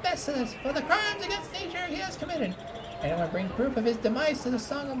Cleric Basilis for the crimes against nature he has committed. Anyone bring proof of his demise to the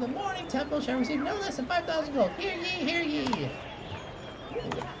Song of the Morning Temple shall receive no less than 5,000 gold. Hear ye, hear ye!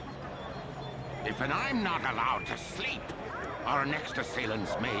 Ooh. If I'm not allowed to sleep, our next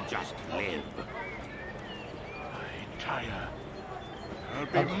assailants may just live. I tire. I'll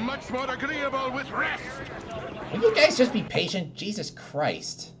be much more agreeable with rest. Will you guys just be patient? Jesus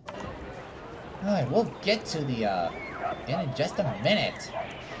Christ. Alright, we'll get to the in just a minute.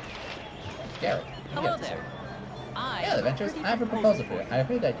 Garrett. Hello there. Yeah, adventurers, I have a proposal for you. I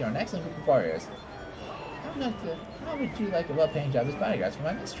heard that you're an excellent group of warriors. How would you like a well-paying job as bodyguards for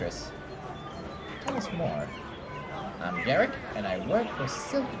my mistress? Tell us more. I'm Garrick, and I work for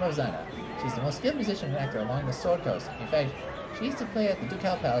Silk Rosanna. She's the most skilled musician and actor along the Sword Coast. In fact, she used to play at the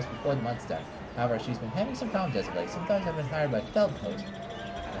Ducal Palace before the month's death. However, she's been having some problems as of late. Sometimes I've been hired by Feldpost.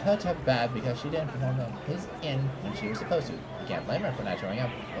 I hurt her bad because she didn't perform at his inn when she was supposed to. You can't blame her for not showing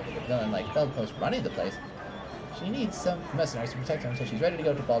up. But with a villain like Feldpost running the place, she needs some mercenaries to protect her until she's ready to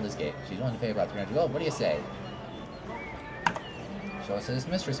go to Baldur's Gate. She's willing to pay about 300 gold. What do you say? Show us this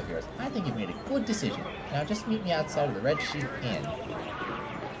mistress of yours. I think you've made a good decision. Now just meet me outside of the Red Sheep Inn.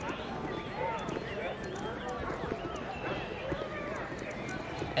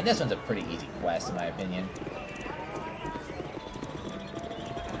 And this one's a pretty easy quest, in my opinion.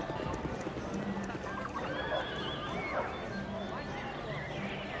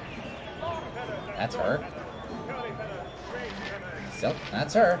 That's her. Silk,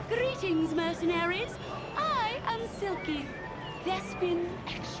 that's her. Greetings, mercenaries. I am Silky, Thespin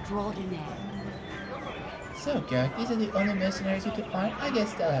extraordinaire. So, Garrick, these are the only mercenaries you could find? I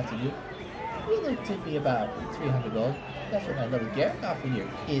guess they'll have to do. You look to be about 300 gold. That's what my little Garrick offered you,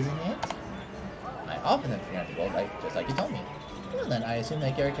 isn't it? I offer them 300 gold, just like you told me. Well then, I assume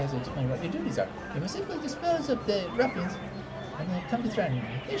that Garrick has to explain what your duties are. You must simply dispose of the ruffians when they come to threaten you.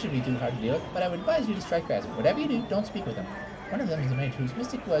 They shouldn't be too hard to deal with, but I would advise you to strike fast. Whatever you do, don't speak with them. One of them is a mage whose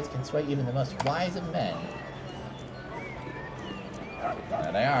mystic words can sway even the most wise of men.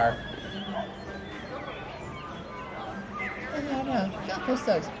 There they are. No. Kill those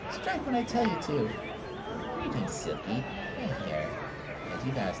thugs. Strike when I tell you to. Greetings, Silky. Right here. As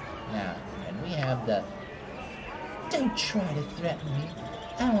you've asked. Now, and we have the... Don't try to threaten me.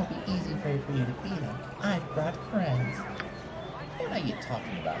 That won't be easy for you to beat them. I've brought friends. What are you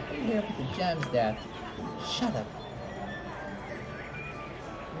talking about? We're here with the gems, Dad. Shut up.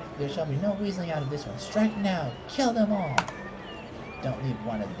 There shall be no weaseling out of this one. Strike now. Kill them all. Don't leave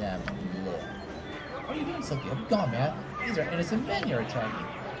one of them live. What are you doing, Silky? I'm gone, man. These are innocent men you're attacking.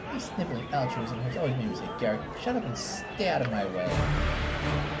 These sniveling altruism has always made me say, Garrett, shut up and stay out of my way.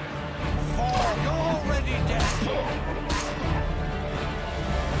 Oh, you're already dead.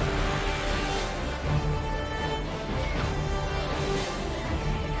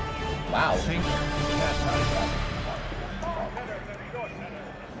 Wow. Think carefully.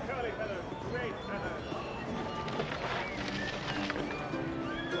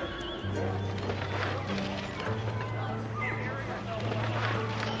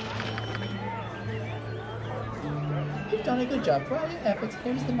 You've done a good job for all your efforts.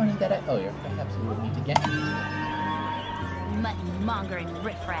 Here's the money that I owe you. Perhaps we will meet again. Mutton-mongering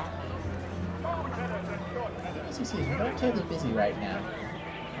riffraff. Excuse me, but I'm terribly busy right now.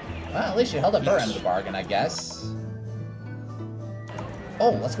 Well, at least you held up her end of the bargain, I guess.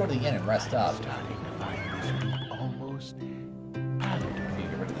 Oh, let's go to the inn and rest up. Almost. You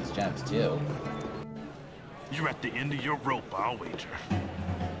get rid of these gems, too. You're at the end of your rope, I'll wager.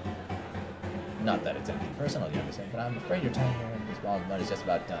 Not that it's anything personal, you understand, but I'm afraid your time here in this wall of mud is just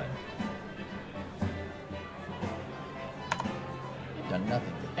about done. You've done nothing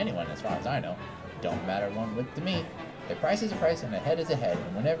to anyone as far as I know. Don't matter one whit to me. A price is a price and a head is a head,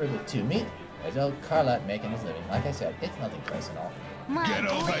 and whenever the two meet, there's old Carlot making his living. Like I said, it's nothing personal. My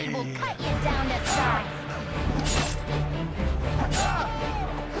blade will cut you down to size.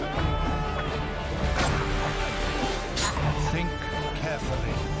 Think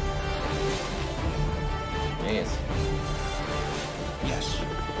carefully. Yes. Yes.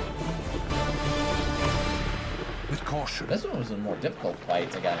 With caution. This one was a more difficult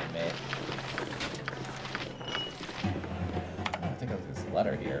fight, I gotta admit. I don't think of this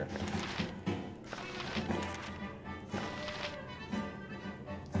letter here.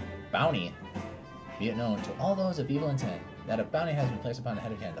 Bounty. Be it known to all those of evil intent that a bounty has been placed upon the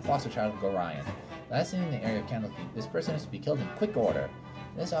head of hand, the foster child of Gorion. Last seen in the area of Candlekeep, this person is to be killed in quick order.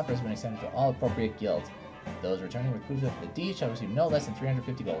 This offer has been extended to all appropriate guilds. Those returning with proofs of the deed shall receive no less than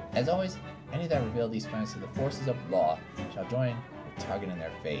 350 gold. As always, any that reveal these plans to the forces of law shall join the target in their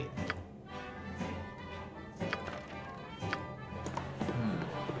fate.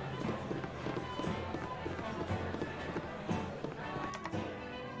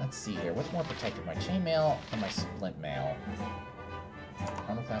 Let's see here. What's more protected, my chainmail or my splint mail?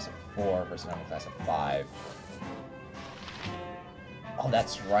 Armor class of 4 versus armor class of 5. Oh,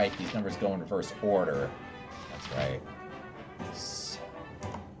 that's right. These numbers go in reverse order. That's right.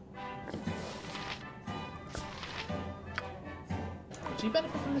 Could she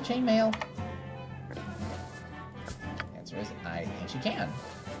benefit from the chainmail? The answer is, I think she can.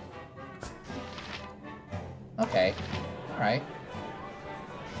 Okay. Alright.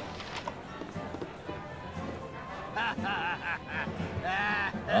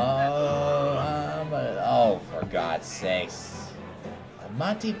 Oh, for God's sakes. A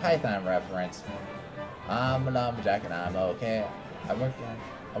Monty Python reference. I'm a lumberjack and I'm okay. I work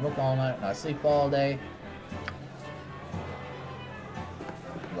all night and I sleep all day.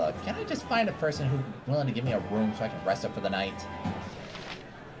 Look, can I just find a person who's willing to give me a room so I can rest up for the night?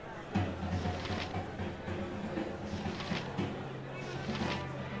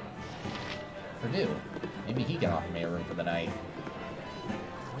 Purdue. Maybe he can offer me a room for the night.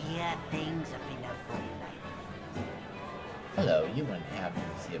 Weird things have been avoided. Hello, you wouldn't happen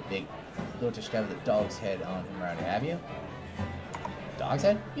to see a big lotus guy with a dog's head on him around here, have you? Dog's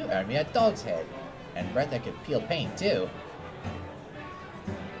head? You earned me a dog's head. And breath that could peel paint, too.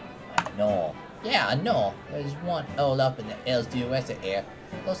 No. Yeah, I know. There's one all up in the hills due west of here,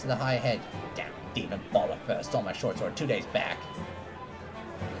 close to the high hedge. Damn demon baller first stole my short sword 2 days back.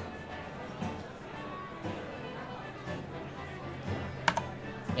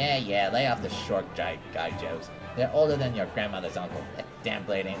 Yeah, lay off the short guy jokes. They're older than your grandmother's uncle. That damn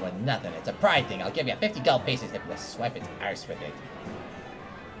blade ain't worth nothing. It's a pride thing. I'll give you 50 gold pieces if you swipe its arse with it.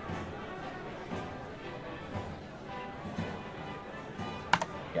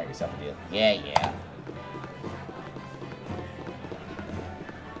 Got yourself a deal. Yeah.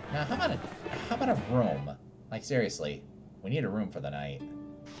 Now, how about a room? Like, seriously. We need a room for the night.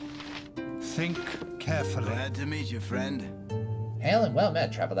 Think carefully. Glad to meet you, friend. Hail and well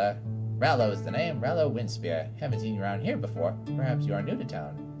met, traveler. Rallo is the name, Rallo Windspear. Haven't seen you around here before. Perhaps you are new to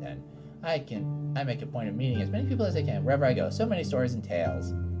town, then. I make a point of meeting as many people as I can wherever I go. So many stories and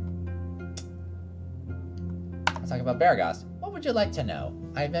tales. Let's talk about Baragast. What would you like to know?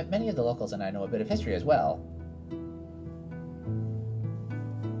 I've met many of the locals and I know a bit of history as well.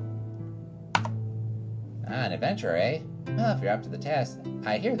 Ah, an adventurer, eh? Well, if you're up to the task,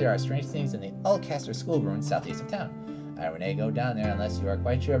 I hear there are strange things in the Ulcaster schoolroom southeast of town. I wouldn't go down there unless you are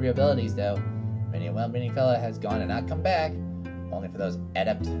quite sure of your abilities, though. Many a well-meaning fellow has gone and not come back, only for those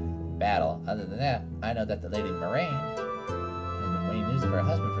adept in battle. Other than that, I know that the Lady Moraine has been waiting news of her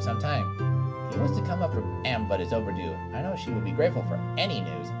husband for some time. He was to come up from Am, but is overdue. I know she will be grateful for any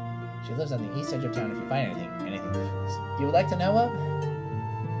news. She lives on the east edge of town if you find anything you would like to know of?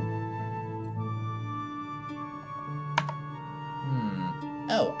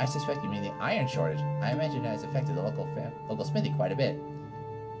 Oh, I suspect you mean the iron shortage. I imagine it has affected the local smithy quite a bit.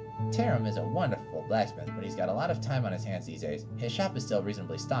 Taram is a wonderful blacksmith, but he's got a lot of time on his hands these days. His shop is still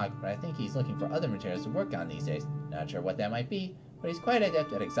reasonably stocked, but I think he's looking for other materials to work on these days. Not sure what that might be, but he's quite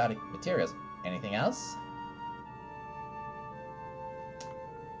adept at exotic materials. Anything else?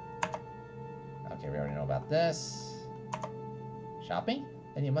 Okay, we already know about this. Shopping?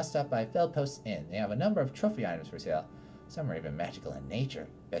 Then you must stop by Feldpost's Inn. They have a number of trophy items for sale. Some are even magical in nature.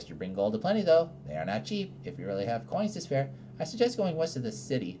 Best you bring gold aplenty, though. They are not cheap. If you really have coins to spare, I suggest going west of the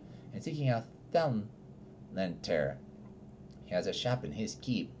city and seeking out Thelnenter. He has a shop in his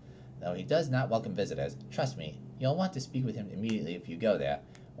keep, though he does not welcome visitors. Trust me, you'll want to speak with him immediately if you go there.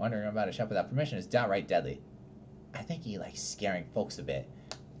 Wandering about a shop without permission is downright deadly. I think he likes scaring folks a bit.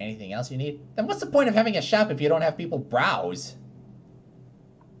 Anything else you need? Then what's the point of having a shop if you don't have people browse?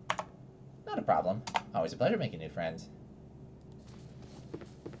 Not a problem. Always a pleasure making new friends.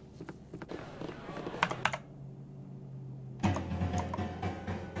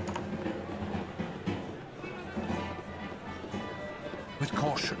 With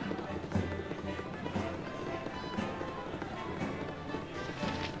caution.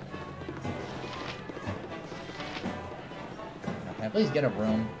 Can I please get a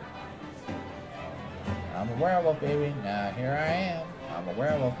room? I'm a werewolf, baby. Now here I am. I'm a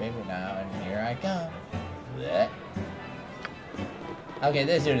werewolf, baby. Now and here I come. Blech. Okay,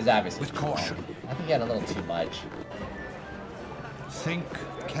 this dude is obviously with caution. I think he had a little too much. Think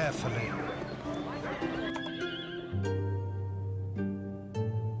carefully.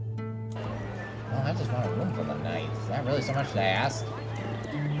 Well, I just want a room for the night. Is that really so much to ask?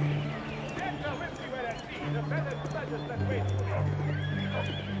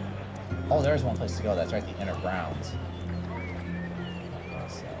 Oh, there's one place to go. That's right, the inner grounds. Okay,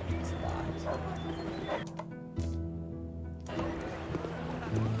 so it's locked.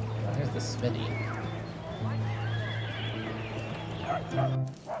 Well, here's the smithy.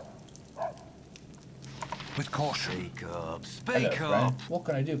 With caution. Speak up. Speak Hello, up. friend. What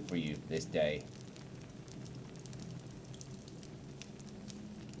can I do for you this day?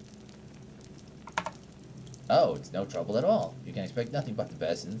 Oh, it's no trouble at all. You can expect nothing but the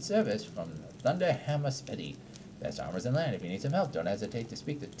best in service from Thunderhammer Smithy. Best armors in land. If you need some help, don't hesitate to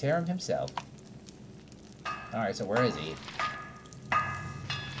speak to Taram himself. Alright, so where is he?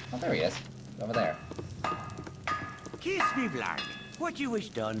 Oh, there he is. Over there. Kiss me, blind. What you wish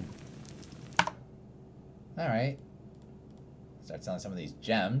done? Alright. Start selling some of these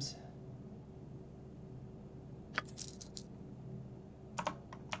gems.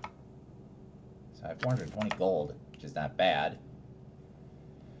 So I have 420 gold, which is not bad.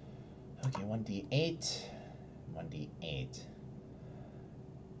 Okay, 1d8. 1d8.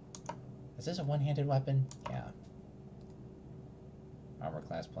 Is this a one-handed weapon? Yeah. Armor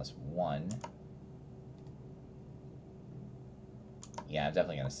class +1. Yeah, I'm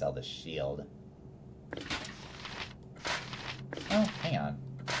definitely going to sell the shield. Oh, hang on.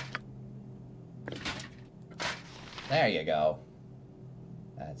 There you go.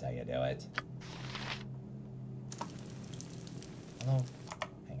 That's how you do it. Hello?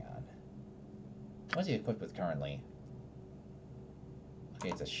 Hang on. What's he equipped with currently? Okay,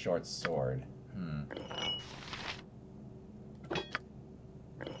 it's a short sword.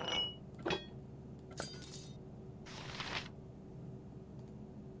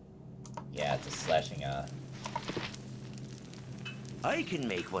 Yeah, it's a slashing, I can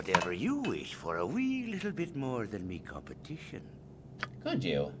make whatever you wish for a wee little bit more than me competition. Could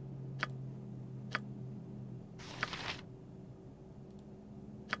you?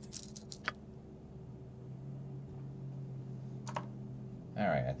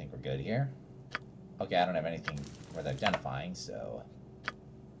 Alright, I think we're good here. Okay, I don't have anything worth identifying, so...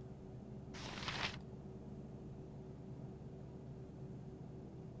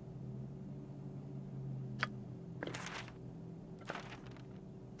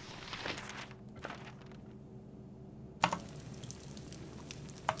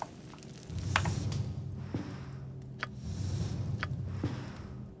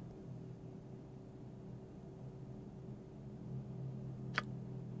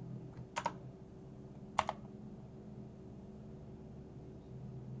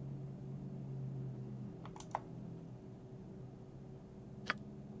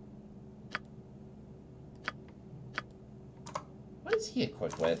 What is he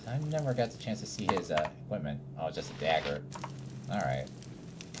equipped with? I never got the chance to see his equipment. Oh, just a dagger. Alright.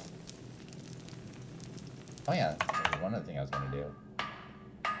 Oh yeah, one other thing I was going to do.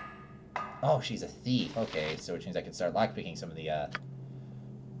 Oh, she's a thief. Okay, so which means I can start lockpicking some of the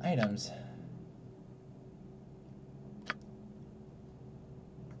items.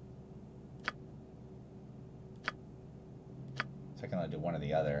 So I can only do one or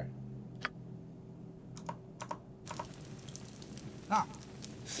the other. Ah,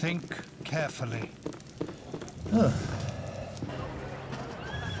 think carefully.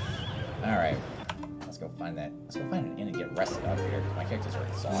 Alright. Let's go find that. Let's go find an inn and get rested up here. My characters are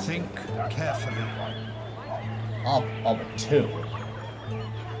exhausted. Think carefully. All but two.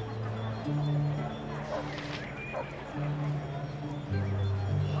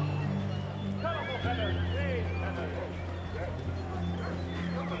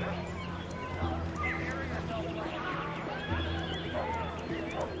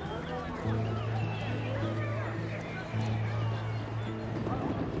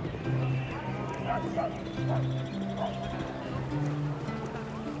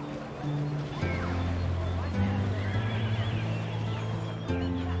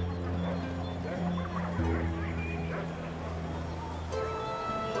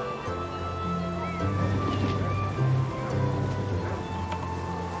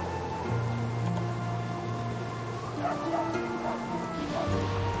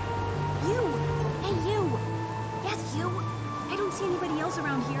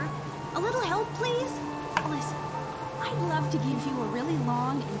 Around here. A little help, please? Listen, I'd love to give you a really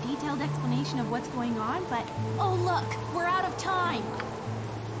long and detailed explanation of what's going on, but oh look, we're out of time.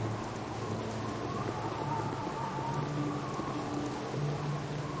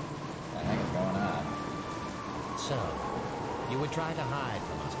 What the heck is going on? So, you would try to hide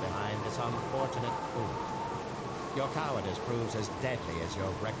from us behind this unfortunate fool. Your cowardice proves as deadly as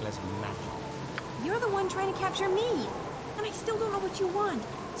your reckless magic. You're the one trying to capture me. And I still don't know what you want,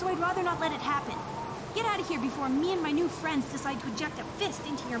 so I'd rather not let it happen. Get out of here before me and my new friends decide to eject a fist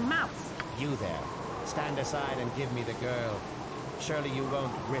into your mouth. You there, stand aside and give me the girl. Surely you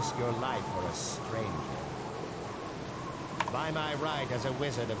won't risk your life for a stranger. By my right as a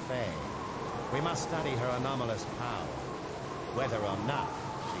wizard of Fae, we must study her anomalous power, whether or not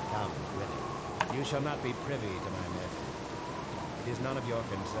she comes with it. You shall not be privy to my method. It is none of your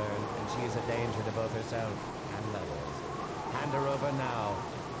concern, and she is a danger to both herself and lovers. Hand her over now,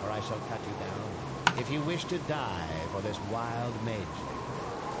 or I shall cut you down. If you wish to die for this wild maiden,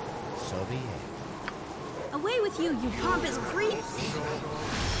 so be it. Away with you, you pompous creep!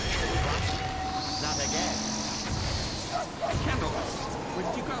 Not again. Kendall, where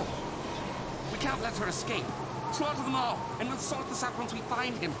did you go? We can't let her escape. Slaughter them all, and we'll sort this out once we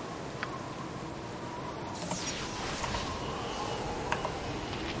find him.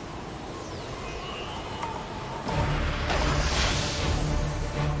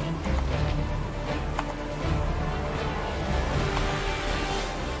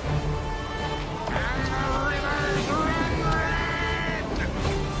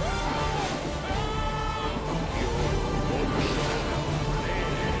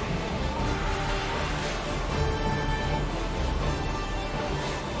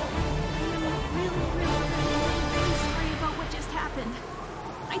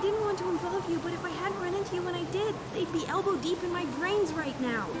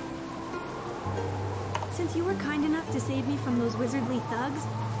 Since you were kind enough to save me from those wizardly thugs,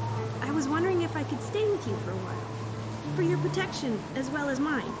 I was wondering if I could stay with you for a while. For your protection, as well as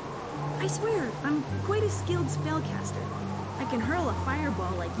mine. I swear, I'm quite a skilled spellcaster. I can hurl a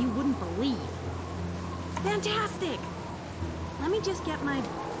fireball like you wouldn't believe. Fantastic! Let me just get my...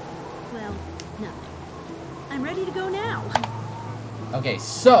 well, nothing. I'm ready to go now. Okay,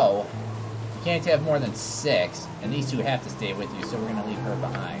 so... you can't have more than 6, and these two have to stay with you, so we're gonna leave her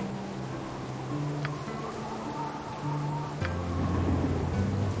behind.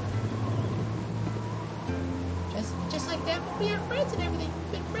 Just like that, we are friends and everything.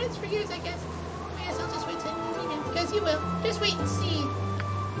 Been friends for years, I guess. guess I'll just wait till you meet him, because you will. Just wait and see.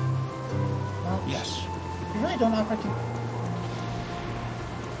 Well, yes. You really don't offer to...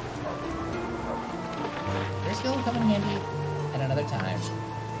 Your skill will come in handy at another time.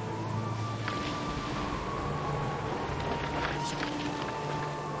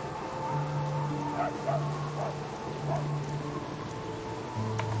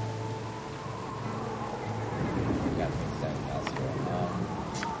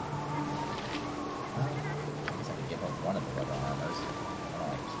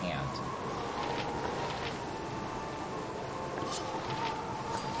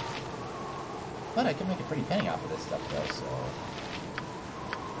 But I can make a pretty penny off of this stuff, though, so...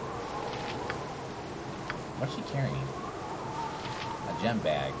 What's she carrying? A gem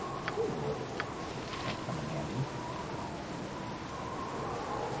bag. Ooh. That'll come in handy.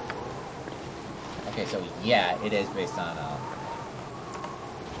 Okay, so yeah, it is based on,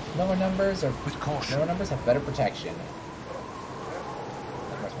 lower numbers or... With caution. Lower numbers have better protection.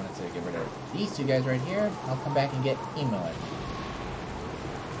 I just wanted to get rid of these two guys right here. I'll come back and get Emoen.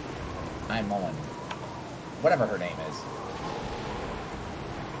 I'm Mullen. Whatever her name is.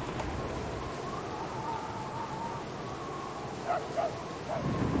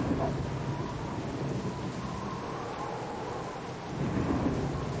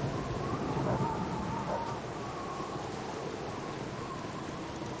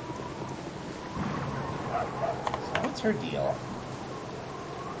 So what's her deal?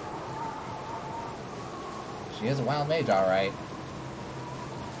 She is a wild mage, alright.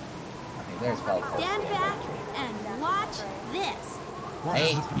 There's Baldur. Stand back and watch this.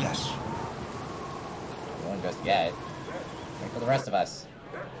 Hey. Yes. You won't just yet. Wait for the rest of us.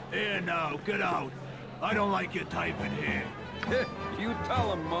 Here now, get out. I don't like your type in here. You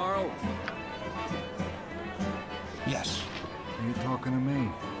tell him, Marl. Yes. Are you talking to me?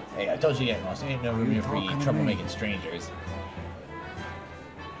 Hey, I told you yet, Moss. Ain't no room here for you troublemaking strangers.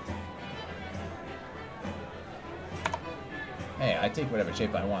 Hey, I take whatever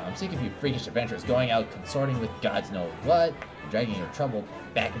shape I want. I'm sick of you freakish adventurers going out consorting with gods knows what, and dragging your trouble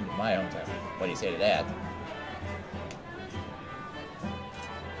back into my own time. What do you say to that?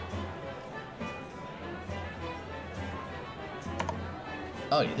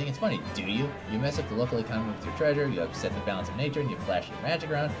 Oh, you think it's funny, do you? You mess up the local economy with your treasure, you upset the balance of nature, and you flash your magic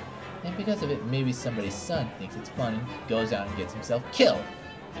around, and because of it, maybe somebody's son thinks it's fun and goes out and gets himself killed.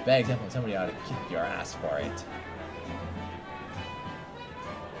 It's a bad example, and somebody ought to kick your ass for it.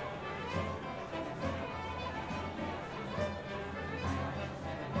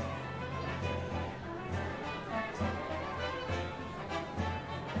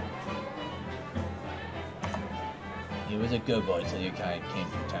 He was a good boy till your kind came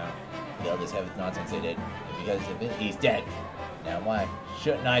through town. He all this heavy nonsense they did, and because of it, he's dead. Now why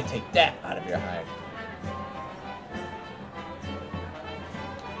shouldn't I take that out of your hide?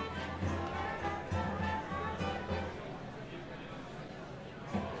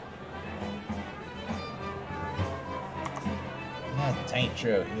 That ain't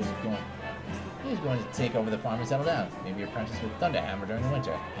true. He was going to take over the farm and settle down. Maybe apprentice with Thunderhammer during the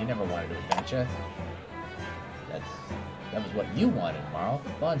winter. He never wanted to adventure. That was what you wanted, Marl.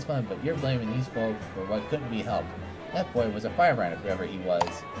 Fun's fun, but you're blaming these folk for what couldn't be helped. That boy was a firebrand, whoever he was.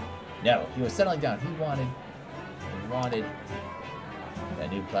 No, he was settling down. He wanted that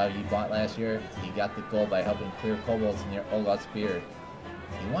new plow you bought last year. He got the gold by helping clear kobolds near Olgoth's beard.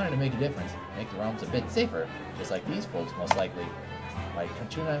 He wanted to make a difference, make the realms a bit safer, just like these folks most likely. Like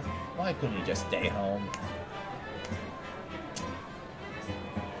Kachuna, why couldn't he just stay home?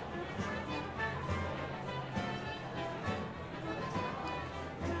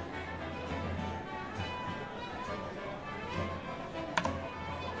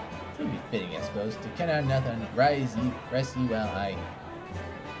 Fitting, I suppose. To cannot nothing, rest ye while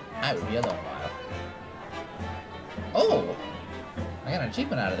I would be alone while. Oh! I got an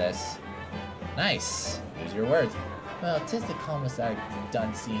achievement out of this. Nice. Use your words. Well, 'tis the calmest I've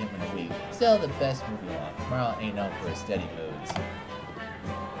done seeing him in a week. Still the best movie along. Marl ain't known for his steady moods.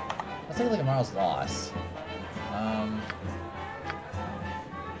 Let's take a look at Marl's loss.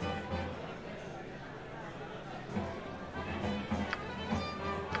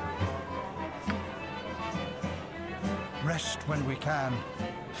 Rest when we can,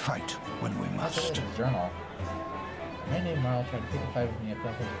 fight when we must. Let's look at his journal. My name Marl tried to pick a fight with me at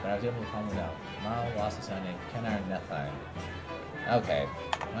Belfast, but I was able to calm him down. Marl lost a son named Kenar Nethine. Okay,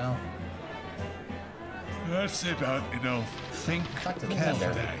 well. That's about enough. Think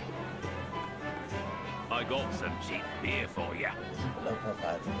carefully. I got some cheap beer for you. Keep a low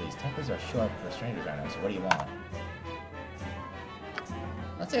profile, please. Tempers are short for strangers right now, so what do you want?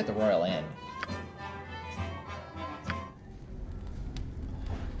 Let's stay at the Royal Inn.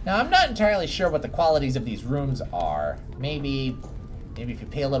 Now, I'm not entirely sure what the qualities of these rooms are. Maybe if you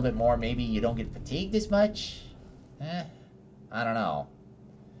pay a little bit more, maybe you don't get fatigued as much? I don't know.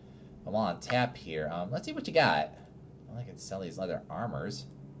 I'm on tap here. Let's see what you got. Well, I can sell these leather armors.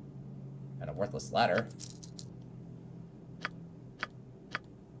 And a worthless ladder.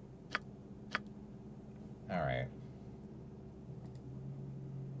 Alright.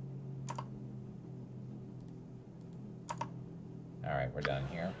 Alright, we're done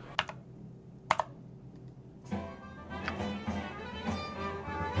here.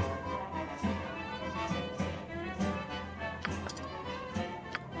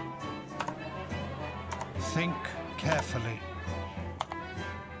 Think carefully.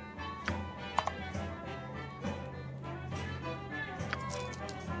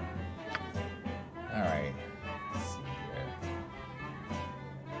 Alright. Let's see here.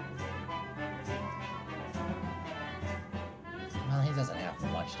 Well, he doesn't have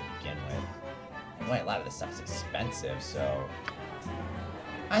much to begin with. Boy, a lot of this stuff is expensive, so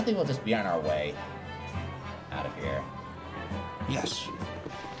I think we'll just be on our way out of here. Yes.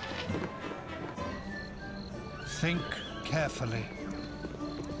 Think carefully.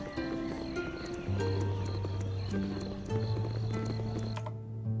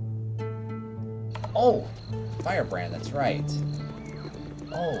 Oh! Firebrand, that's right.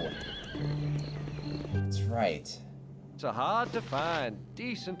 Oh. That's right. It's hard to find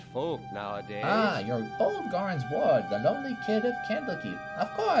decent folk nowadays. Ah, you're old Goran's ward, the lonely kid of Candlekeep.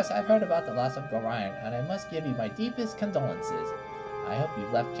 Of course, I've heard about the loss of Goran, and I must give you my deepest condolences. I hope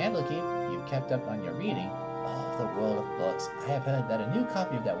you've left Candlekeep, you've kept up on your reading. Oh, the world of books. I have heard that a new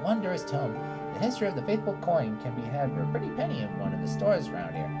copy of that wondrous tome, The History of the Faithful Coin, can be had for a pretty penny in one of the stores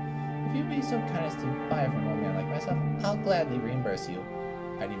around here. If you'd be so kind as to buy it from an old man like myself, I'll gladly reimburse you.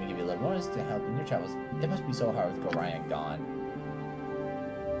 I'd even give you a little bonus to help in your travels. It must be so hard with Goran gone.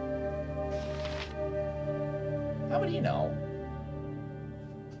 How would you know?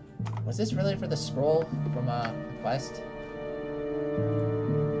 Was this really for the scroll from the quest?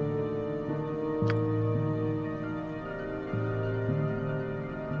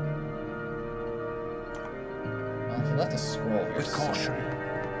 Well, if you left a scroll here. With caution.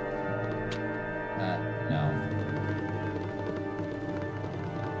 No.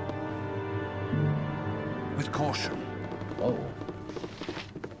 With caution. Whoa.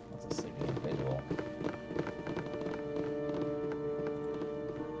 That's a sleeping individual.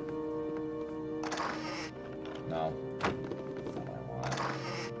 No. That's not what I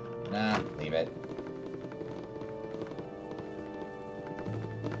want. Nah, leave it.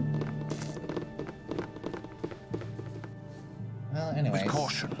 Well, anyways. With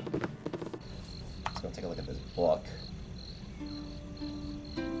caution. Let's go take a look at this book.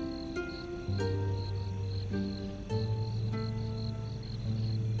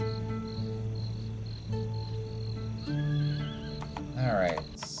 Alright,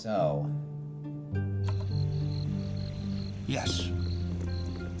 so... Yes.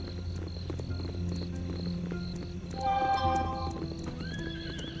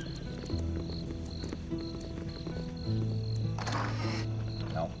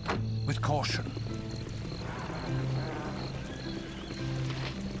 No. With caution.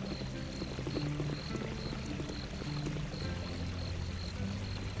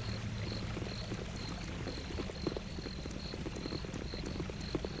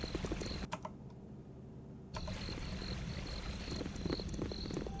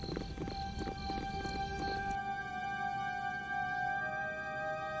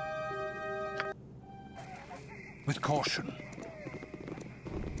 With caution.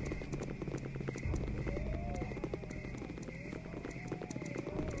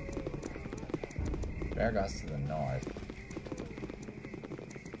 Vargas to the north.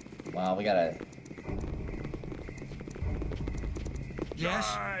 Well, we gotta... Yes?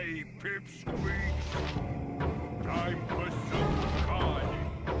 Die, pipsqueak! Time for some carnage!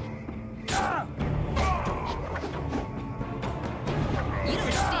 You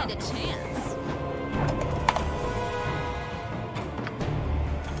don't stand a chance.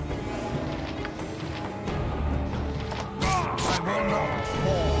 I will not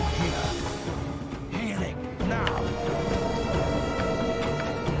fall here. Healing now.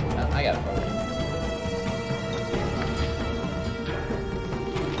 I got a potion.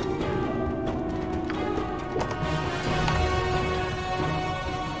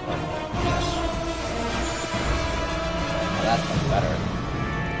 Well, that's much better.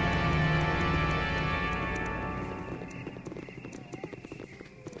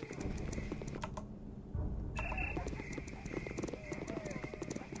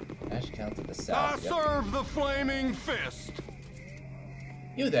 Ashkel to the south. I serve the flaming fist!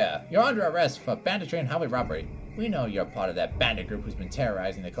 You there! You're under arrest for banditry and highway robbery. We know you're part of that bandit group who's been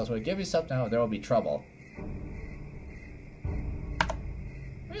terrorizing the coast. Well, give yourself now or there will be trouble.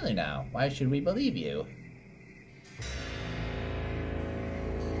 Really now? Why should we believe you?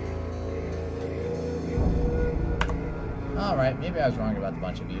 Alright, maybe I was wrong about the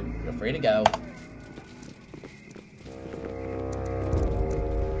bunch of you. You're free to go.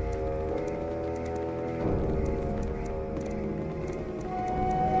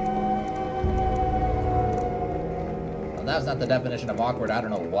 Well, that's not the definition of awkward. I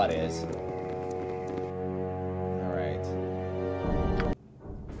don't know what is. Alright.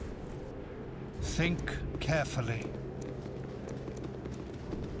 Think carefully.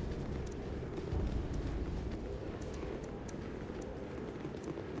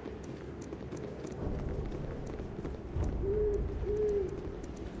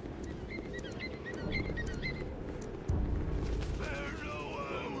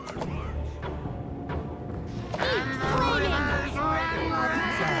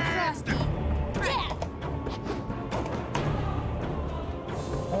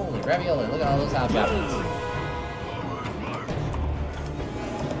 Holy ravioli, look at all those hobgoblins.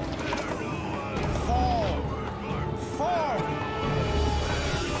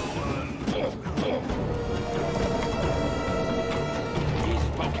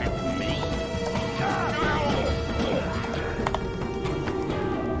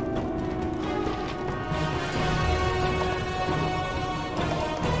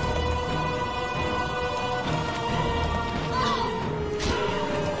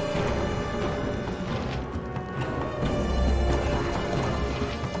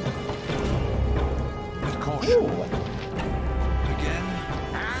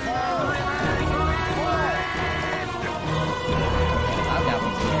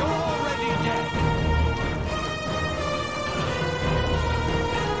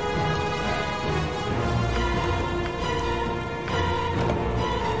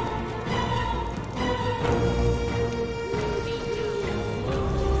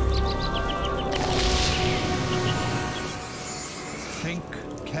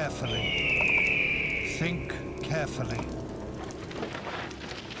 Think carefully.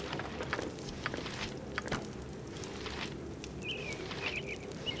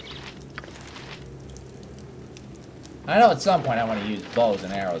 I know at some point I want to use bows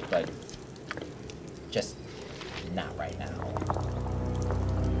and arrows, but just not right now.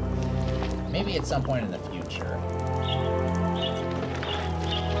 Maybe at some point in the future.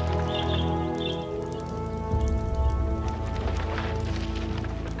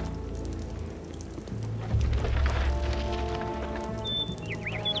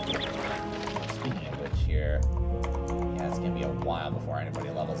 Speaking of which here, yeah, it's gonna be a while before anybody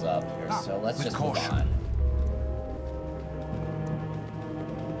levels up here, so let's just move on.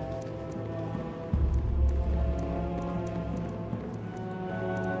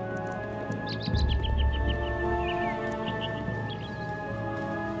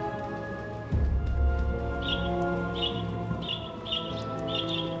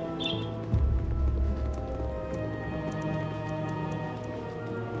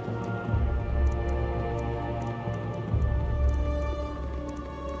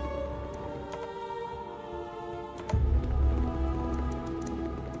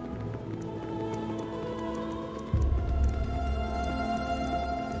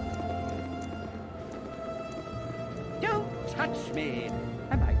 Touch me!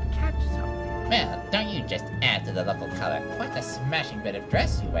 I might catch something. Well, don't you just add to the local color. Quite a smashing bit of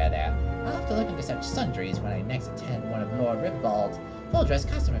dress you wear there. I'll have to look into such sundries when I next attend one of Lord Ribbald's full-dress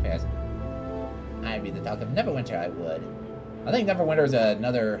costume affairs. I'd be the talk of Neverwinter, I would. I think Neverwinter is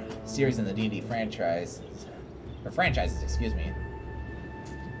another series in the D&D franchise. Or franchises, excuse me.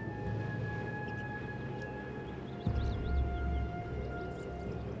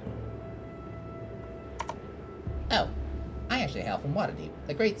 Oh. I actually hail from Waterdeep.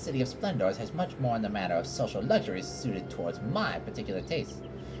 The great city of Splendors has much more in the matter of social luxuries suited towards my particular tastes.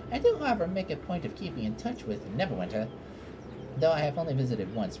 I do, however, make a point of keeping in touch with Neverwinter, though I have only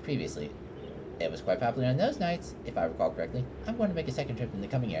visited once previously. It was quite popular in those nights, if I recall correctly. I'm going to make a second trip in the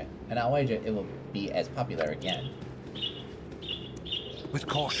coming year, and I'll wager it will be as popular again. With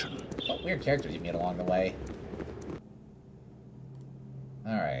caution. What weird characters you meet along the way.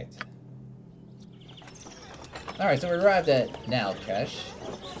 Alright. Alright, so we arrived at Nalkesh.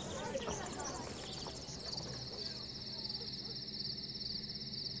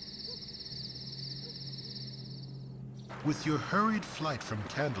 With your hurried flight from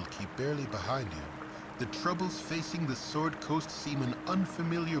Candlekeep barely behind you, the troubles facing the Sword Coast seem an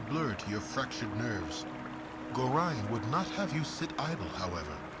unfamiliar blur to your fractured nerves. Gorion would not have you sit idle,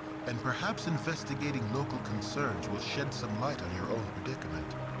 however, and perhaps investigating local concerns will shed some light on your own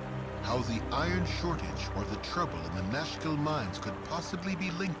predicament. How the iron shortage or the trouble in the Nashkel mines could possibly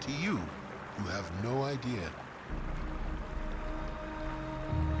be linked to you, you have no idea.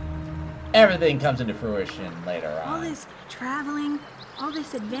 Everything comes into fruition later on. All this traveling, all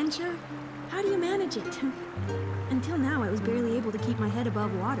this adventure, how do you manage it? Until now, I was barely able to keep my head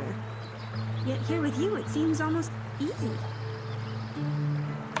above water. Yet here with you, it seems almost easy.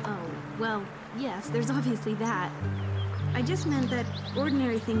 Oh, well, yes, there's obviously that. I just meant that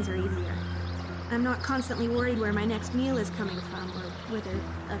ordinary things are easier. I'm not constantly worried where my next meal is coming from, or whether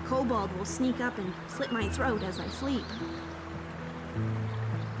a kobold will sneak up and slit my throat as I sleep.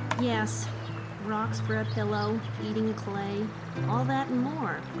 Yes, rocks for a pillow, eating clay, all that and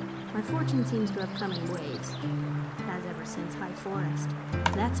more. My fortune seems to have come in waves. It has ever since High Forest.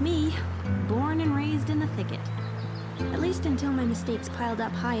 That's me, born and raised in the thicket. At least until my mistakes piled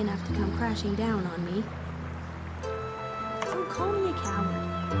up high enough to come crashing down on me. So call me a coward.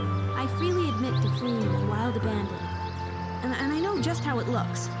 I freely admit to fleeing with wild abandon. And I know just how it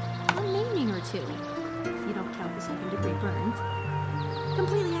looks. One maiming or two, if you don't count the second-degree burns.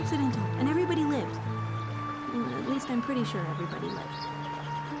 Completely accidental, and everybody lived. At least I'm pretty sure everybody lived.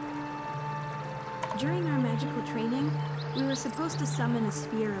 During our magical training, we were supposed to summon a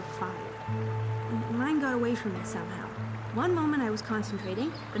sphere of fire. And mine got away from me somehow. One moment I was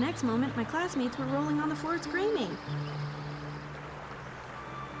concentrating, the next moment my classmates were rolling on the floor screaming.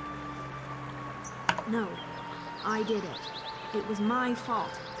 No, I did it. It was my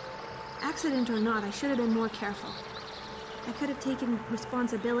fault. Accident or not, I should have been more careful. I could have taken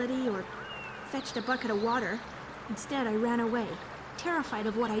responsibility or fetched a bucket of water. Instead, I ran away, terrified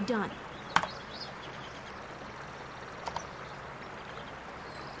of what I'd done.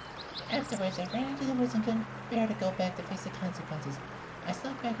 Afterwards, I ran into the woods and couldn't bear to go back to face the consequences. I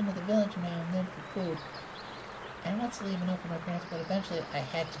snuck back into the village now and then for food. I wanted to leave a note for my parents, but eventually I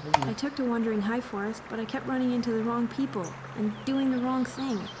had to leave. I took to wandering High Forest, but I kept running into the wrong people and doing the wrong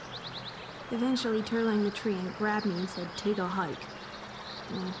thing. Eventually, Turline the tree and grabbed me and said, "Take a hike."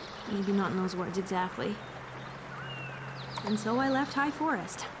 Well, maybe not in those words exactly. And so I left High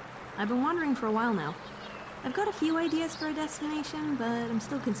Forest. I've been wandering for a while now. I've got a few ideas for a destination, but I'm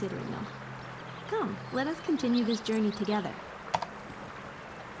still considering them. Come, let us continue this journey together.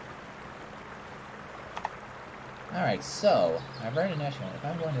 Alright, so, I've already national. If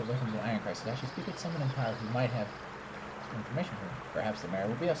I'm going to look into the Iron Crisis, I should speak with someone in power who might have some information for me. Perhaps the mayor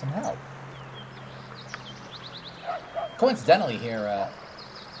will be of some help. Coincidentally here,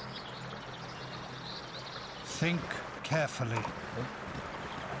 Think carefully.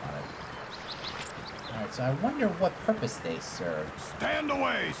 Alright, so I wonder what purpose they serve. Stand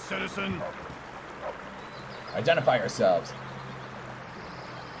away, citizen! Identify yourselves.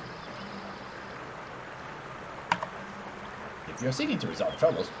 If you're seeking to resolve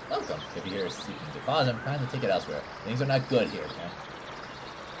troubles, welcome. If you're seeking to cause them, kindly take it elsewhere. Things are not good here, okay?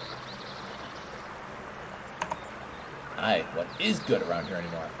 Aye, what is good around here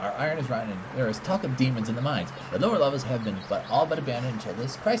anymore? Our iron is rotten and there is talk of demons in the mines. The lower levels have been all but abandoned until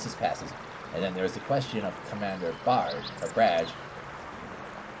this crisis passes. And then there is the question of Commander Bard, or Braj.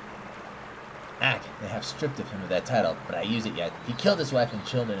 Ack, they have stripped of him of that title, but I use it yet. He killed his wife and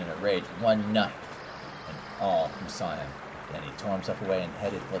children in a rage, one night, and all who saw him. Then he tore himself away and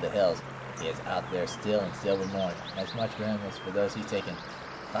headed for the hills. He is out there still and still will mourn, as much for him as for those he's taken.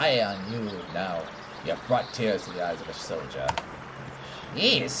 Fie on you now. You have brought tears to the eyes of a soldier.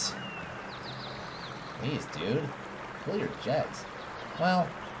 Jeez. Jeez, dude. Cool your jets. Well,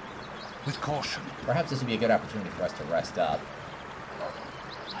 with caution. Perhaps this would be a good opportunity for us to rest up.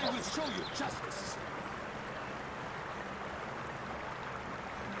 I will show you justice.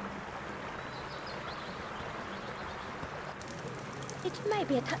 It may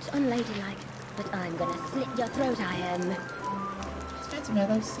be a touch unladylike, but I'm gonna slit your throat, I am. It's fancy my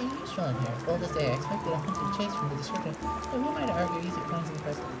life seeing usual in here. Bold as day, I expected a hunted chase from the description, but who might argue easy coins in the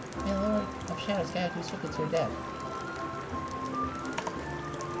present? May the Lord of Shadows guide you swiftly to your death.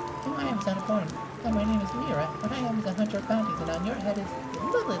 Who I am is not important. Though my name is Mira, what I am is a hunter of bounties, and on your head is a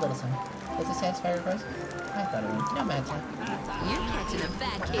lovely little sun. Does this satisfy your request? I thought it would. No matter. You're catching a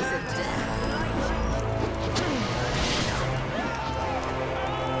bad case of death.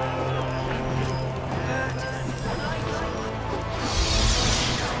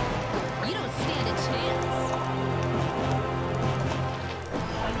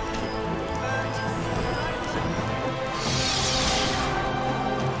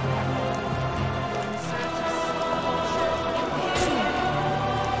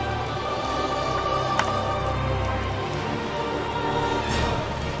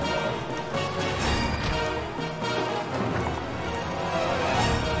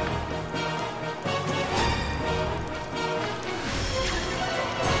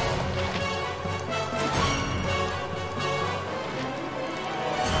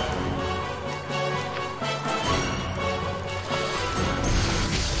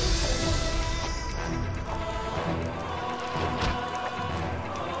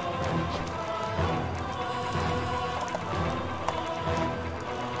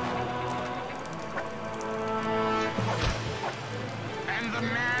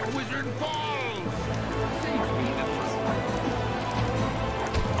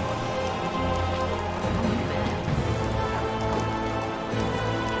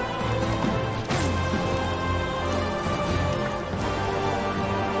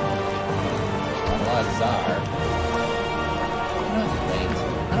 bizarre. You know what? Wait.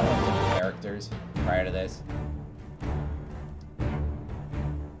 I don't want to look at characters prior to this.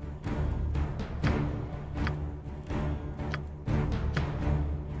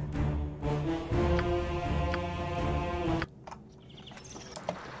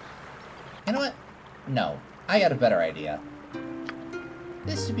 You know what? No. I got a better idea.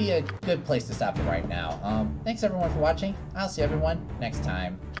 This should be a good place to stop it right now. Thanks everyone for watching. I'll see everyone next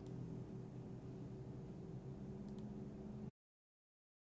time.